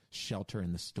stability, shelter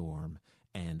in the storm,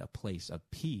 and a place of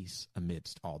peace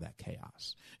amidst all that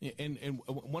chaos. And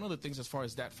one of the things as far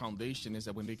as that foundation is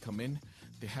that when they come in,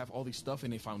 they have all this stuff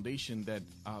in a foundation that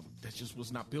just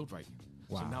was not built right.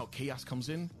 Wow. So now chaos comes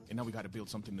in, and now we got to build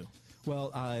something new.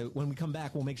 Well, when we come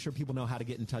back, we'll make sure people know how to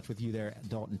get in touch with you there at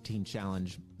Dalton Teen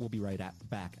Challenge. We'll be right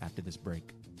back after this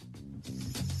break.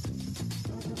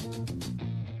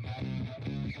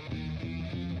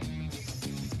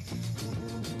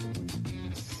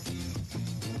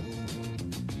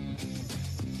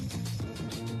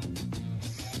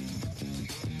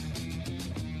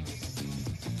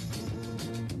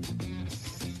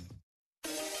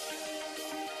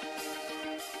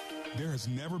 There has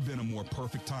never been a more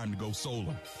perfect time to go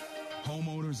solar.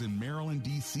 Homeowners in Maryland,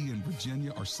 D.C., and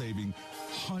Virginia are saving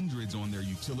hundreds on their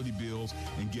utility bills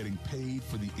and getting paid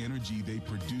for the energy they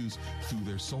produce through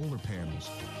their solar panels.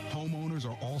 Homeowners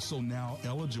are also now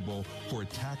eligible for a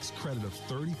tax credit of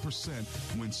 30%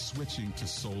 when switching to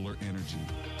solar energy.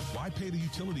 Why pay the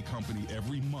utility company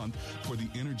every month for the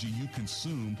energy you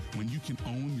consume when you can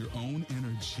own your own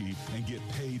energy and get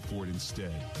paid for it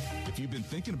instead? If you've been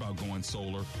thinking about going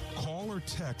solar, call or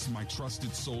text my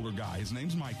trusted solar guy. His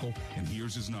name's Michael, and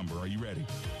here's his number. Are you ready?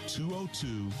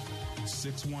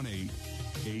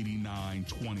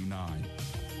 202-618-8929.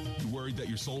 You worried that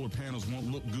your solar panels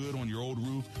won't look good on your old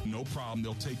roof? No problem.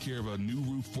 They'll take care of a new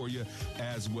roof for you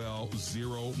as well.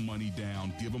 Zero money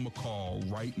down. Give them a call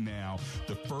right now.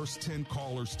 The first 10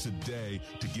 callers today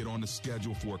to get on the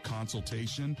schedule for a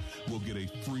consultation will get a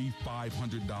free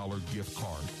 $500 gift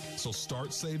card. So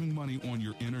start saving money on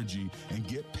your energy and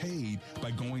get paid by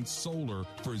going solar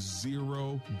for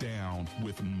zero down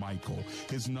with Michael.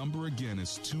 His number again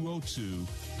is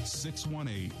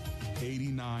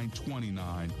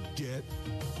 202-618-8929. Get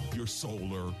your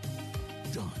solar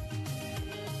done.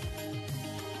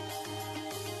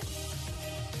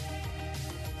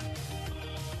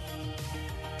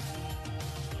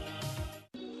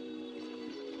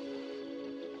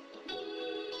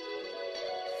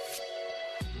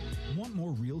 Want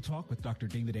more Real Talk with Dr.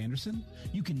 David Anderson?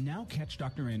 You can now catch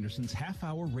Dr. Anderson's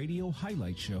half-hour radio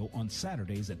highlight show on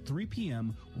Saturdays at 3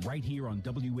 p.m. right here on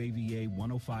WAVA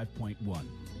 105.1.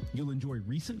 You'll enjoy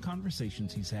recent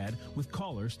conversations he's had with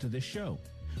callers to this show.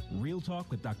 Real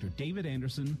Talk with Dr. David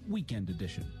Anderson, Weekend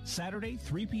Edition, Saturday,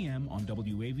 3 p.m. on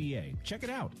WAVA. Check it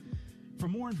out. For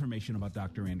more information about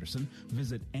Dr. Anderson,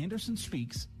 visit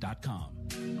andersonspeaks.com.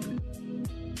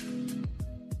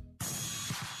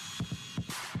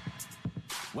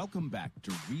 Welcome back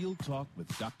to Real Talk with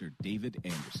Dr. David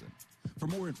Anderson. For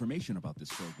more information about this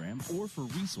program or for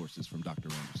resources from Dr.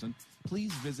 Anderson,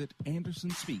 please visit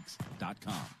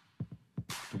andersonspeaks.com.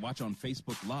 To watch on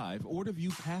Facebook Live or to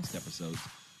view past episodes,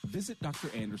 visit Dr.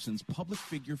 Anderson's public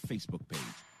figure Facebook page.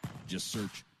 Just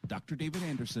search Dr. David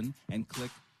Anderson and click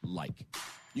like.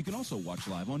 You can also watch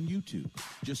live on YouTube.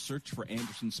 Just search for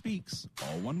Anderson Speaks,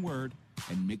 all one word,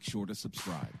 and make sure to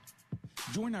subscribe.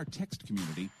 Join our text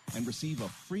community and receive a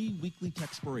free weekly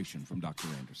textpiration from Dr.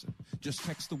 Anderson. Just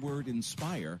text the word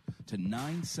INSPIRE to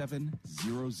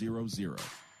 97000.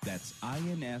 That's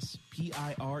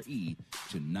INSPIRE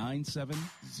to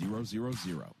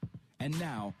 97000. And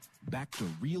now, back to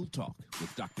Real Talk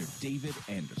with Dr. David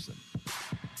Anderson.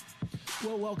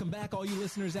 Well, welcome back, all you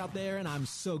listeners out there, and I'm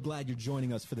so glad you're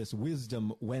joining us for this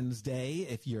Wisdom Wednesday.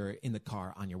 If you're in the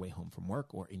car on your way home from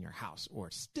work or in your house or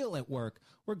still at work,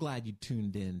 we're glad you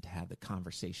tuned in to have the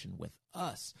conversation with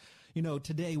us. You know,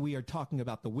 today we are talking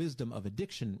about the wisdom of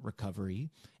addiction recovery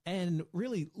and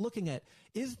really looking at,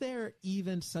 is there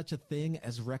even such a thing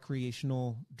as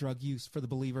recreational drug use for the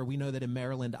believer? We know that in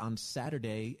Maryland on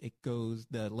Saturday,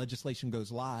 the legislation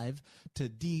goes live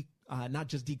to not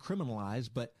just decriminalize,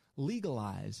 but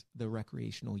legalize the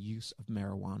recreational use of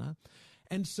marijuana.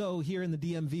 And so here in the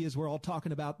DMV, as we're all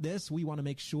talking about this, we want to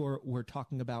make sure we're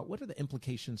talking about what are the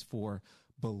implications for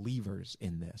believers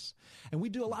in this. And we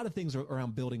do a lot of things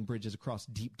around building bridges across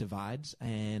deep divides.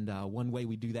 And one way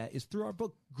we do that is through our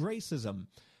book, Gracism,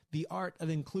 The Art of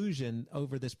Inclusion.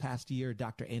 Over this past year,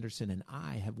 Dr. Anderson and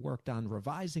I have worked on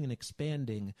revising and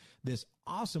expanding this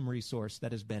awesome resource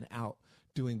that has been out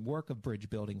doing work of bridge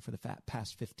building for the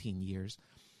past 15 years.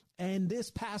 And this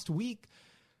past week,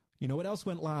 you know what else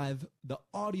went live? The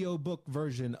audiobook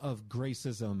version of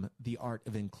Gracism, The Art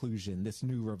of Inclusion, this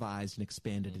new revised and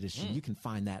expanded edition. You can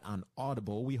find that on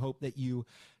Audible. We hope that you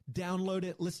download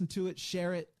it, listen to it,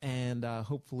 share it, and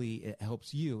hopefully it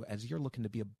helps you as you're looking to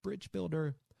be a bridge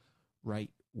builder right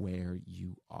where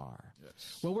you are.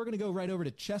 Yes. Well, we're going to go right over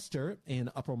to Chester in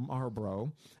Upper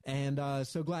Marlboro, and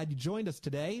so glad you joined us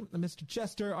today. Mr.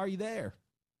 Chester, are you there?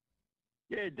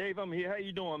 Yeah, Dave, I'm here. How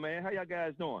you doing, man? How y'all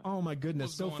guys doing? Oh, my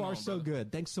goodness. So far, so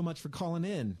good. Thanks so much for calling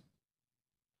in.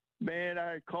 Man,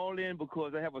 I called in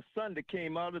because I have a son that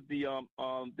came out of the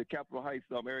Capitol Heights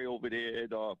area over there at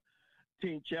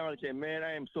Teen Challenge, and, man,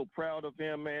 I am so proud of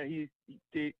him, man. He's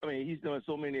doing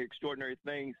so many extraordinary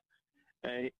things.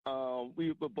 And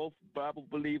we were both Bible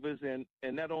believers, and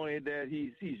not only that,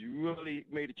 he's really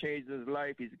made a change in his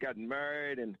life. He's gotten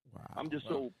married, and I'm just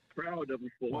so proud of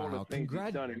him for all the things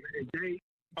he's done. And, man, Dave,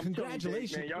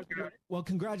 congratulations! You, man, well,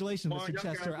 congratulations, Mr.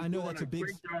 Chester. I know that's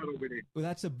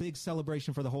a big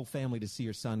celebration for the whole family to see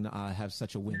your son have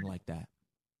such a win like that.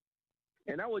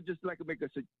 And I would just like to make a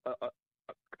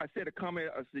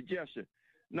suggestion.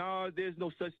 No, there's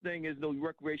no such thing as no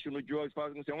recreational drugs. I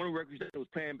was going to say, only recreational was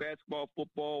playing basketball,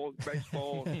 football,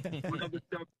 baseball, other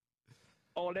stuff.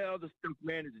 All that other stuff,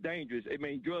 man, is dangerous. I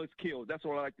mean, drugs kill. That's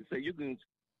all I like to say. You can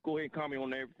go ahead and comment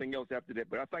on everything else after that.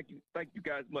 But I thank you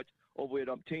guys much over at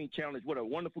Teen Challenge. What a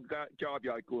wonderful job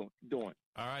y'all doing.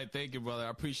 All right, thank you, brother.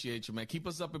 I appreciate you, man. Keep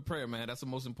us up in prayer, man. That's the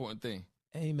most important thing.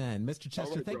 Amen, Mr.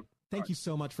 Chester. Right, thank you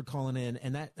so much for calling in,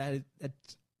 and that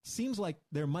seems like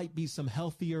there might be some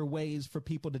healthier ways for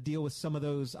people to deal with some of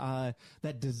those,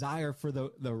 that desire for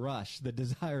the rush, the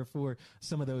desire for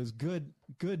some of those good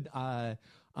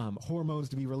hormones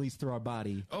to be released through our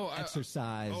body,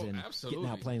 exercise, and absolutely.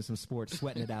 getting out playing some sports,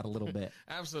 sweating it out a little bit.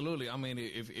 Absolutely. I mean,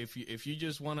 if you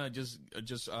just want to just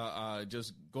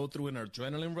go through an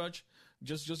adrenaline rush,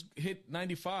 just hit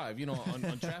 95,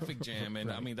 on traffic jam, and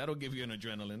right. I mean that'll give you an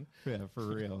adrenaline. Yeah, for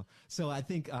real. So I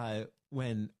think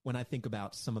when I think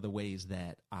about some of the ways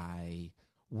that I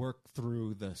work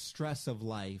through the stress of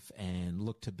life and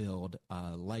look to build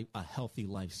a healthy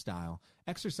lifestyle,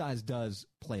 exercise does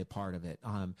play a part of it.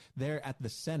 There at the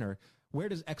center, where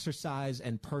does exercise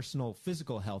and personal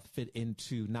physical health fit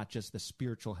into not just the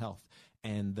spiritual health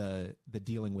and the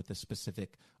dealing with the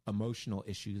specific emotional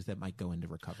issues that might go into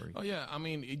recovery? Oh yeah, I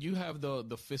mean, you have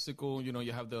the physical,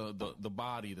 you have the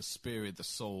body, the spirit, the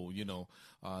soul,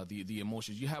 the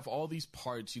emotions. You have all these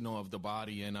parts, of the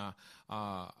body, and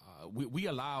we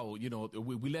allow,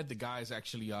 we let the guys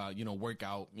actually, work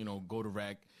out, go to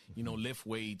rec, lift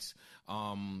weights,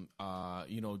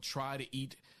 try to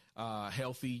eat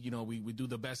healthy. You know, we do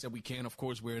the best that we can. Of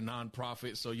course, we're a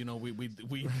nonprofit, so you know we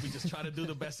just try to do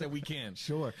the best that we can.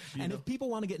 Sure. And if people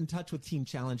want to get in touch with Teen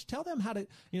Challenge, tell them how to.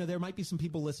 You know, there might be some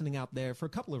people listening out there for a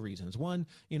couple of reasons. One,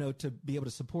 you know, to be able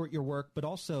to support your work, but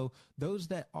also those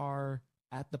that are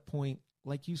at the point,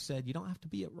 like you said, you don't have to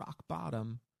be at rock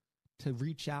bottom to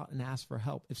reach out and ask for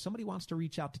help. If somebody wants to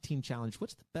reach out to Teen Challenge,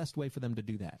 what's the best way for them to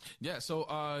do that? Yeah,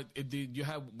 so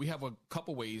we have a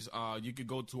couple ways. You could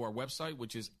go to our website,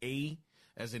 which is A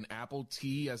as in Apple,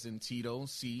 T as in Tito,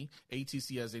 C,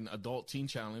 ATC as in Adult Teen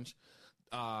Challenge,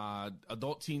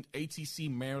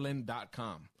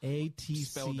 ATCmaryland.com.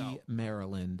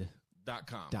 ATCmaryland.com.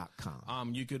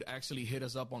 You could actually hit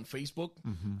us up on Facebook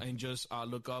and just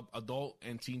look up Adult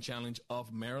and Teen Challenge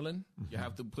of Maryland. You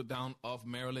have to put down of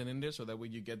Maryland in there so that way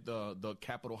you get the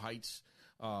Capitol Heights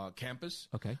campus.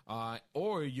 Okay.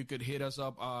 Or you could hit us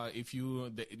up if you're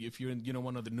in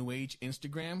one of the new age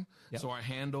Instagram. Yep. So our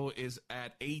handle is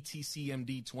at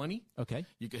ATCMD20. Okay.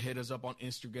 You could hit us up on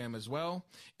Instagram as well,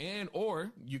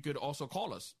 or you could also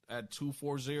call us at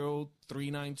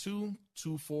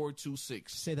 240-392-2426.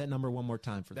 Say that number one more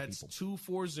time for the people. That's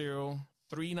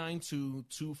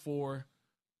 240-392-2460.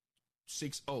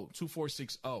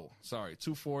 2460. Sorry,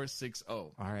 2460.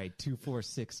 All right,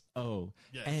 2460.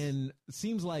 Yes. And it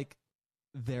seems like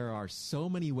there are so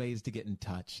many ways to get in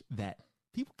touch that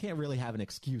people can't really have an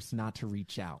excuse not to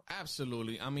reach out.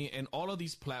 Absolutely. I mean, and all of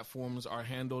these platforms are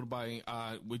handled by,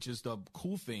 which is the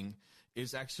cool thing,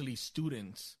 is actually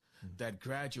students that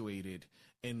graduated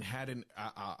and had an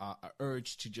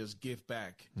urge to just give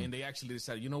back. And they actually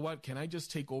decided, you know what, can I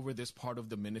just take over this part of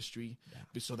the ministry?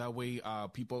 So that way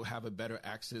people have a better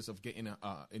access of getting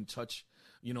in touch,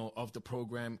 you know, of the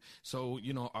program. So,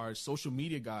 you know, our social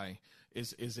media guy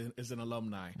is an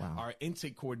alumni. Wow. Our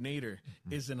intake coordinator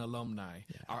is an alumni.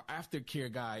 Our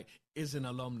aftercare guy is an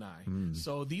alumni.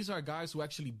 So these are guys who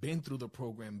actually been through the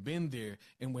program, been there,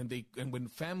 and when the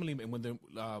family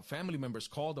members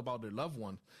called about their loved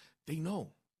one, they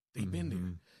know. They've been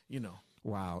there, you know.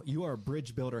 Wow. You are a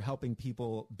bridge builder, helping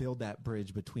people build that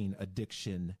bridge between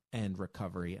addiction and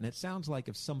recovery. And it sounds like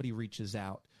if somebody reaches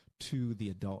out to the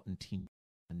Adult and Teen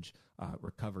Challenge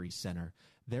Recovery Center,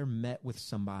 they're met with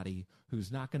somebody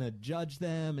who's not going to judge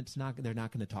them. They're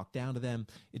not going to talk down to them.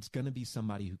 It's going to be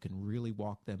somebody who can really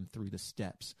walk them through the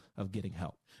steps of getting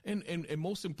help. And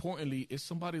most importantly, is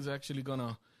somebody's actually going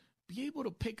to be able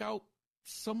to pick out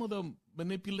some of the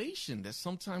manipulation that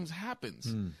sometimes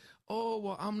happens. Oh,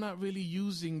 well, I'm not really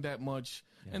using that much.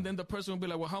 And then the person will be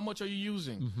like, well, how much are you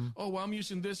using? Oh, well, I'm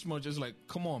using this much. It's like,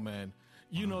 come on, man.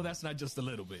 You know, that's not just a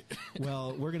little bit.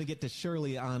 Well, we're going to get to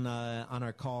Shirley on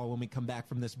our call when we come back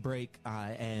from this break,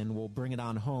 and we'll bring it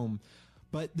on home.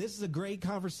 But this is a great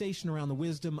conversation around the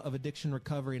wisdom of addiction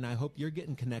recovery, and I hope you're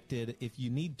getting connected, if you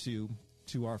need to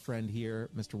our friend here,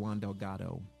 Mr. Juan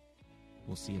Delgado.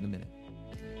 We'll see you in a minute.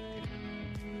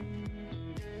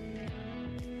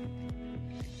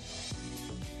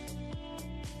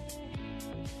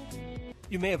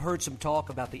 You may have heard some talk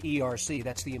about the ERC,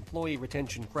 that's the Employee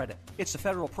Retention Credit. It's a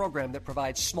federal program that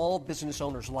provides small business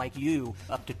owners like you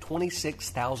up to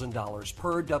 $26,000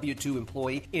 per W-2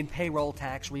 employee in payroll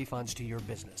tax refunds to your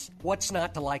business. What's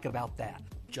not to like about that?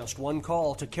 Just one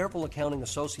call to Careful Accounting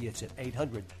Associates at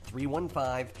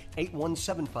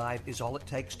 800-315-8175 is all it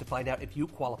takes to find out if you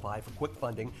qualify for quick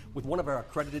funding with one of our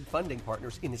accredited funding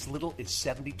partners in as little as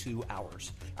 72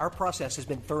 hours. Our process has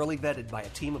been thoroughly vetted by a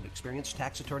team of experienced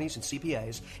tax attorneys and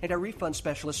CPAs, and our refund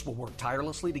specialists will work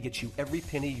tirelessly to get you every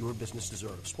penny your business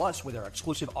deserves. Plus, with our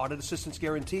exclusive audit assistance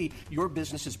guarantee, your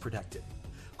business is protected.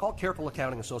 Call Careful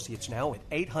Accounting Associates now at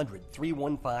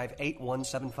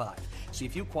 800-315-8175. See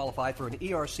if you qualify for an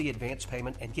ERC advance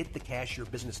payment and get the cash your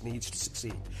business needs to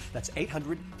succeed. That's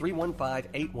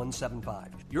 800-315-8175.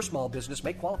 Your small business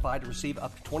may qualify to receive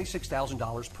up to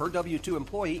 $26,000 per W-2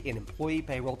 employee in employee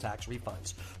payroll tax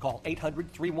refunds. Call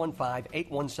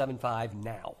 800-315-8175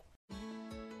 now.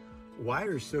 Why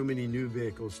are so many new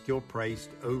vehicles still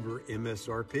priced over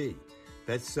MSRP?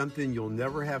 That's something you'll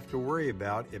never have to worry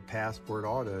about at Passport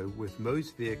Auto, with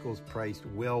most vehicles priced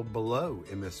well below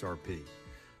MSRP.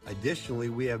 Additionally,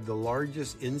 we have the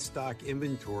largest in-stock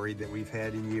inventory that we've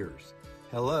had in years.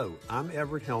 Hello, I'm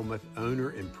Everett Helmuth, owner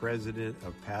and president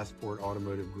of Passport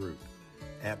Automotive Group.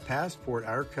 At Passport,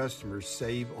 our customers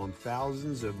save on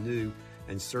thousands of new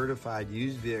and certified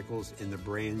used vehicles in the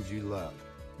brands you love: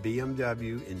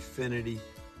 BMW, Infiniti,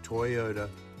 Toyota,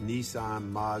 Nissan,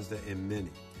 Mazda, and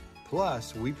Mini.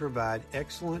 Plus, we provide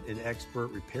excellent and expert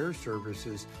repair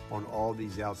services on all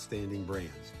these outstanding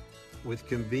brands. With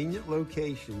convenient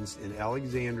locations in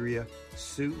Alexandria,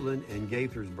 Suitland, and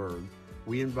Gaithersburg,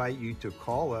 We invite you to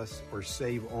call us or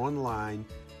save online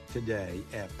today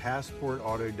at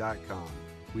PassportAuto.com.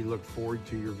 We look forward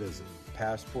to your visit.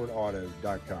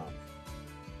 PassportAuto.com.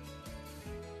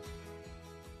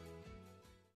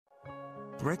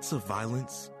 Threats of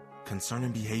violence,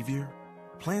 concerning behavior,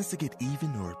 plans to get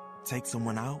even or take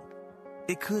someone out.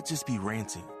 It could just be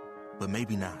ranting, but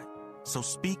maybe not. So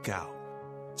speak out.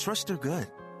 Trust your gut.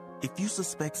 If you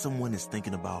suspect someone is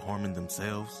thinking about harming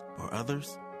themselves or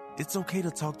others, it's okay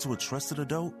to talk to a trusted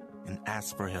adult and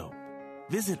ask for help.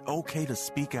 Visit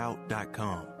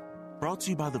OKToSpeakOut.com. Brought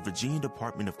to you by the Virginia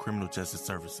Department of Criminal Justice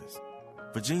Services.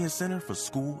 Virginia Center for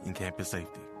School and Campus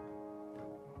Safety.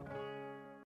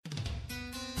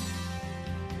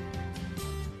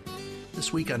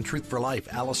 This week on Truth for Life,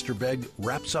 Alistair Begg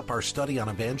wraps up our study on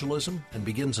evangelism and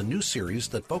begins a new series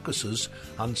that focuses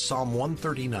on Psalm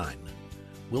 139.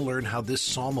 We'll learn how this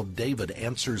Psalm of David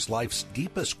answers life's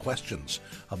deepest questions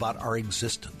about our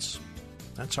existence.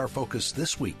 That's our focus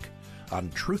this week on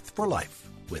Truth for Life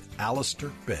with Alistair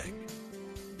Begg.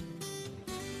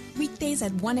 Weekdays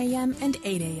at 1 a.m. and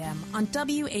 8 a.m. on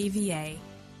WAVA.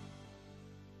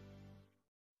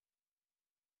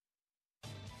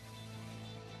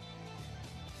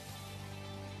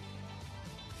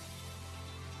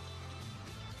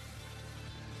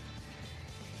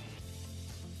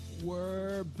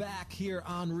 We're back here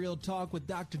on Real Talk with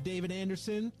Dr. David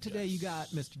Anderson. Today you got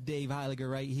Mr. Dave Heiliger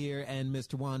right here and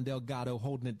Mr. Juan Delgado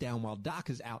holding it down while Doc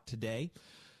is out today.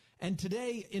 And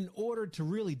today, in order to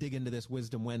really dig into this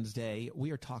Wisdom Wednesday,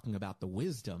 we are talking about the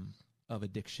wisdom of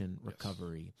addiction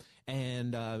recovery. Yes.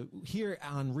 And here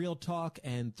on Real Talk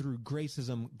and through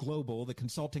Gracism Global, the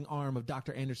consulting arm of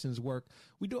Dr. Anderson's work,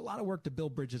 we do a lot of work to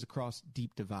build bridges across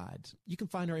deep divides. You can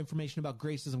find our information about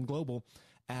Gracism Global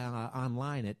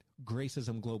online at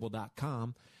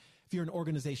gracismglobal.com. If you're an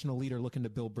organizational leader looking to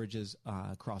build bridges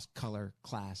across color,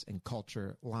 class, and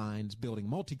culture lines, building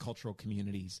multicultural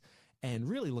communities, and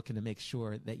really looking to make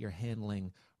sure that you're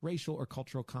handling racial or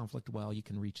cultural conflict well, you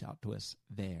can reach out to us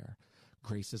there,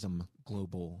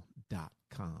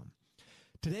 gracismglobal.com.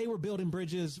 Today we're building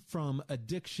bridges from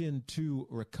addiction to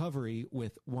recovery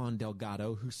with Juan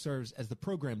Delgado, who serves as the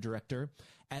program director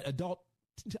at Adult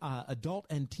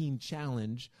and Teen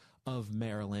Challenge of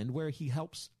Maryland, where he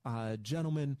helps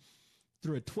gentlemen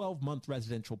through a 12-month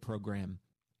residential program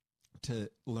to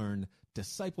learn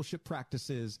discipleship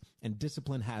practices and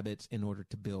discipline habits in order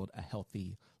to build a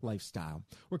healthy lifestyle.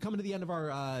 We're coming to the end of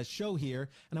our show here,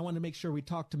 and I wanted to make sure we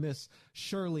talk to Miss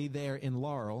Shirley there in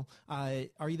Laurel. Are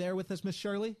you there with us, Miss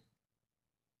Shirley?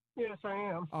 Yes, I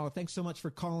am. Oh, thanks so much for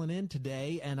calling in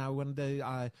today. And I wanted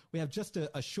to, we have just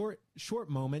a short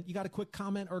moment. You got a quick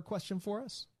comment or a question for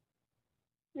us?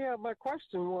 Yeah, my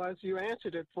question was, you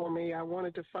answered it for me. I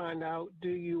wanted to find out,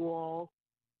 did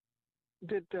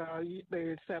they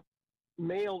accept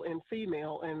male and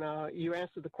female? And you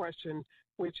answered the question,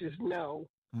 which is no.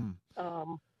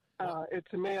 It's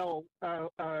a male, I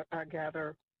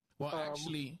gather. Well,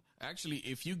 actually,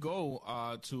 if you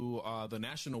go to the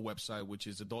national website, which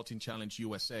is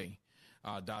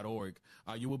AdultTeenChallengeUSA.org,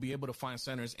 you will be able to find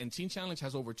centers. And Teen Challenge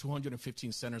has over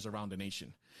 215 centers around the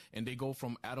nation. And they go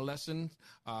from adolescent,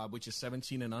 which is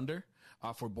 17 and under,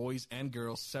 for boys and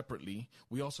girls separately.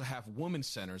 We also have women's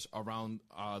centers around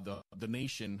the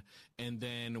nation. And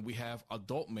then we have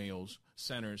adult males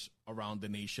centers around the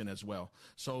nation as well.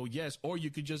 So, yes, or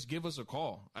you could just give us a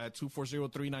call at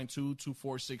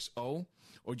 240-392-2460,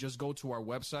 or just go to our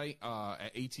website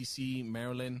at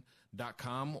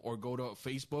atcmaryland.com, or go to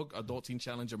Facebook, Adult Teen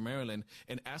Challenge of Maryland,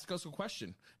 and ask us a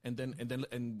question,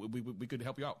 and we could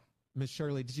help you out. Miss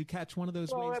Shirley, did you catch one of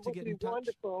those ways to get in touch?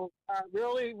 Wonderful. I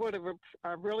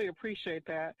really appreciate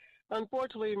that.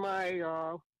 Unfortunately,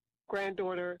 my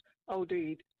granddaughter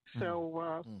OD'd,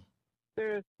 so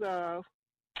there's.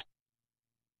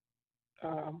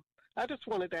 I just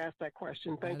wanted to ask that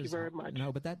question. Thank you very much.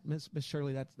 No, but that, Miss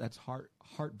Shirley, that's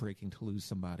heartbreaking to lose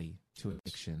somebody to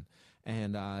addiction.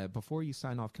 And before you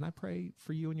sign off, can I pray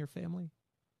for you and your family?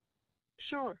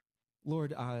 Sure.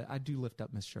 Lord, I do lift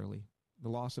up Miss Shirley. The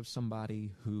loss of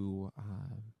somebody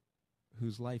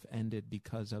whose life ended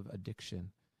because of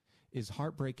addiction is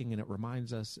heartbreaking, and it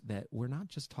reminds us that we're not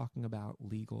just talking about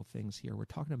legal things here. We're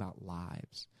talking about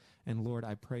lives. And Lord,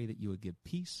 I pray that you would give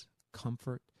peace,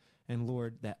 comfort, and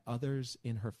Lord, that others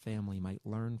in her family might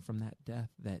learn from that death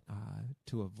that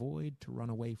to avoid, to run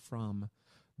away from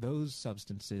those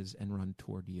substances and run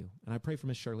toward you. And I pray for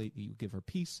Miss Shirley that you give her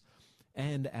peace,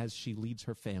 and as she leads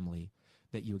her family,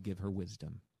 that you would give her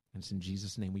wisdom. And it's in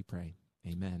Jesus' name we pray.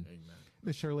 Amen. Amen.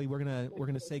 Miss Shirley, we're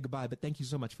gonna say goodbye, but thank you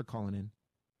so much for calling in.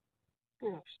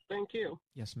 Yes, thank you.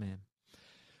 Yes, ma'am.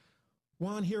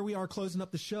 Juan, here we are closing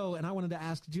up the show, and I wanted to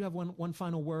ask, do you have one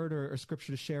final word or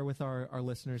scripture to share with our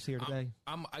listeners here today?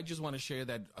 I just want to share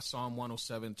that Psalm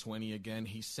 107:20 again.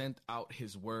 He sent out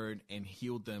his word and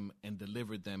healed them and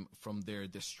delivered them from their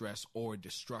distress or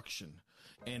destruction.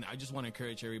 And I just want to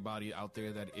encourage everybody out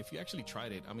there that if you actually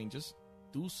tried it, I mean, just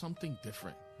do something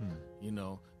different. You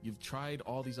know, you've tried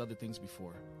all these other things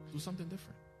before. Do something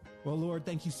different. Well, Lord,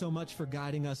 thank you so much for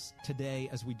guiding us today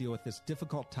as we deal with this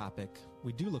difficult topic.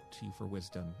 We do look to you for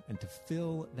wisdom and to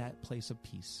fill that place of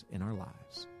peace in our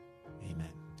lives.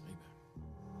 Amen.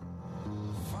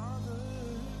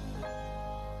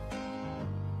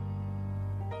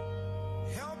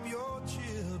 Help your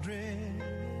children.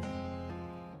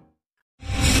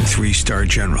 3-star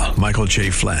General Michael J.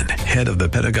 Flynn, head of the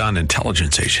Pentagon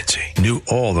Intelligence Agency, knew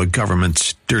all the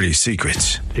government's dirty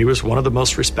secrets. He was one of the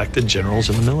most respected generals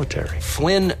in the military.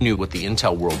 Flynn knew what the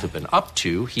intel world had been up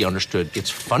to. He understood its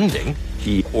funding.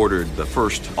 He ordered the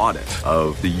first audit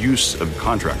of the use of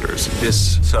contractors.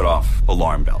 This set off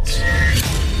alarm bells.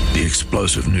 The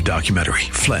explosive new documentary,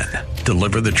 Flynn,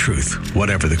 Deliver the Truth,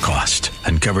 Whatever the Cost,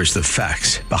 uncovers the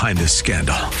facts behind this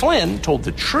scandal. Flynn told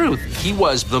the truth. He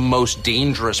was the most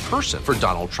dangerous person for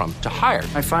Donald Trump to hire.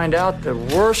 I find out the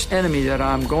worst enemy that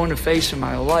I'm going to face in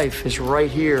my life is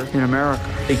right here in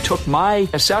America. They took my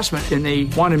assessment and they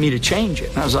wanted me to change it.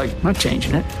 And I was like, I'm not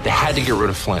changing it. They had to get rid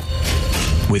of Flynn.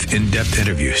 With in-depth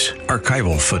interviews,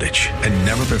 archival footage, and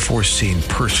never-before-seen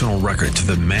personal records of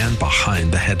the man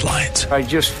behind the headlines. I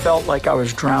just felt like I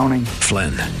was drowning.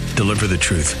 Flynn, Deliver the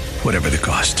Truth, Whatever the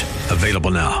Cost.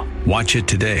 Available now. Watch it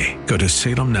today. Go to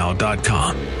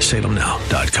salemnow.com.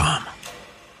 salemnow.com.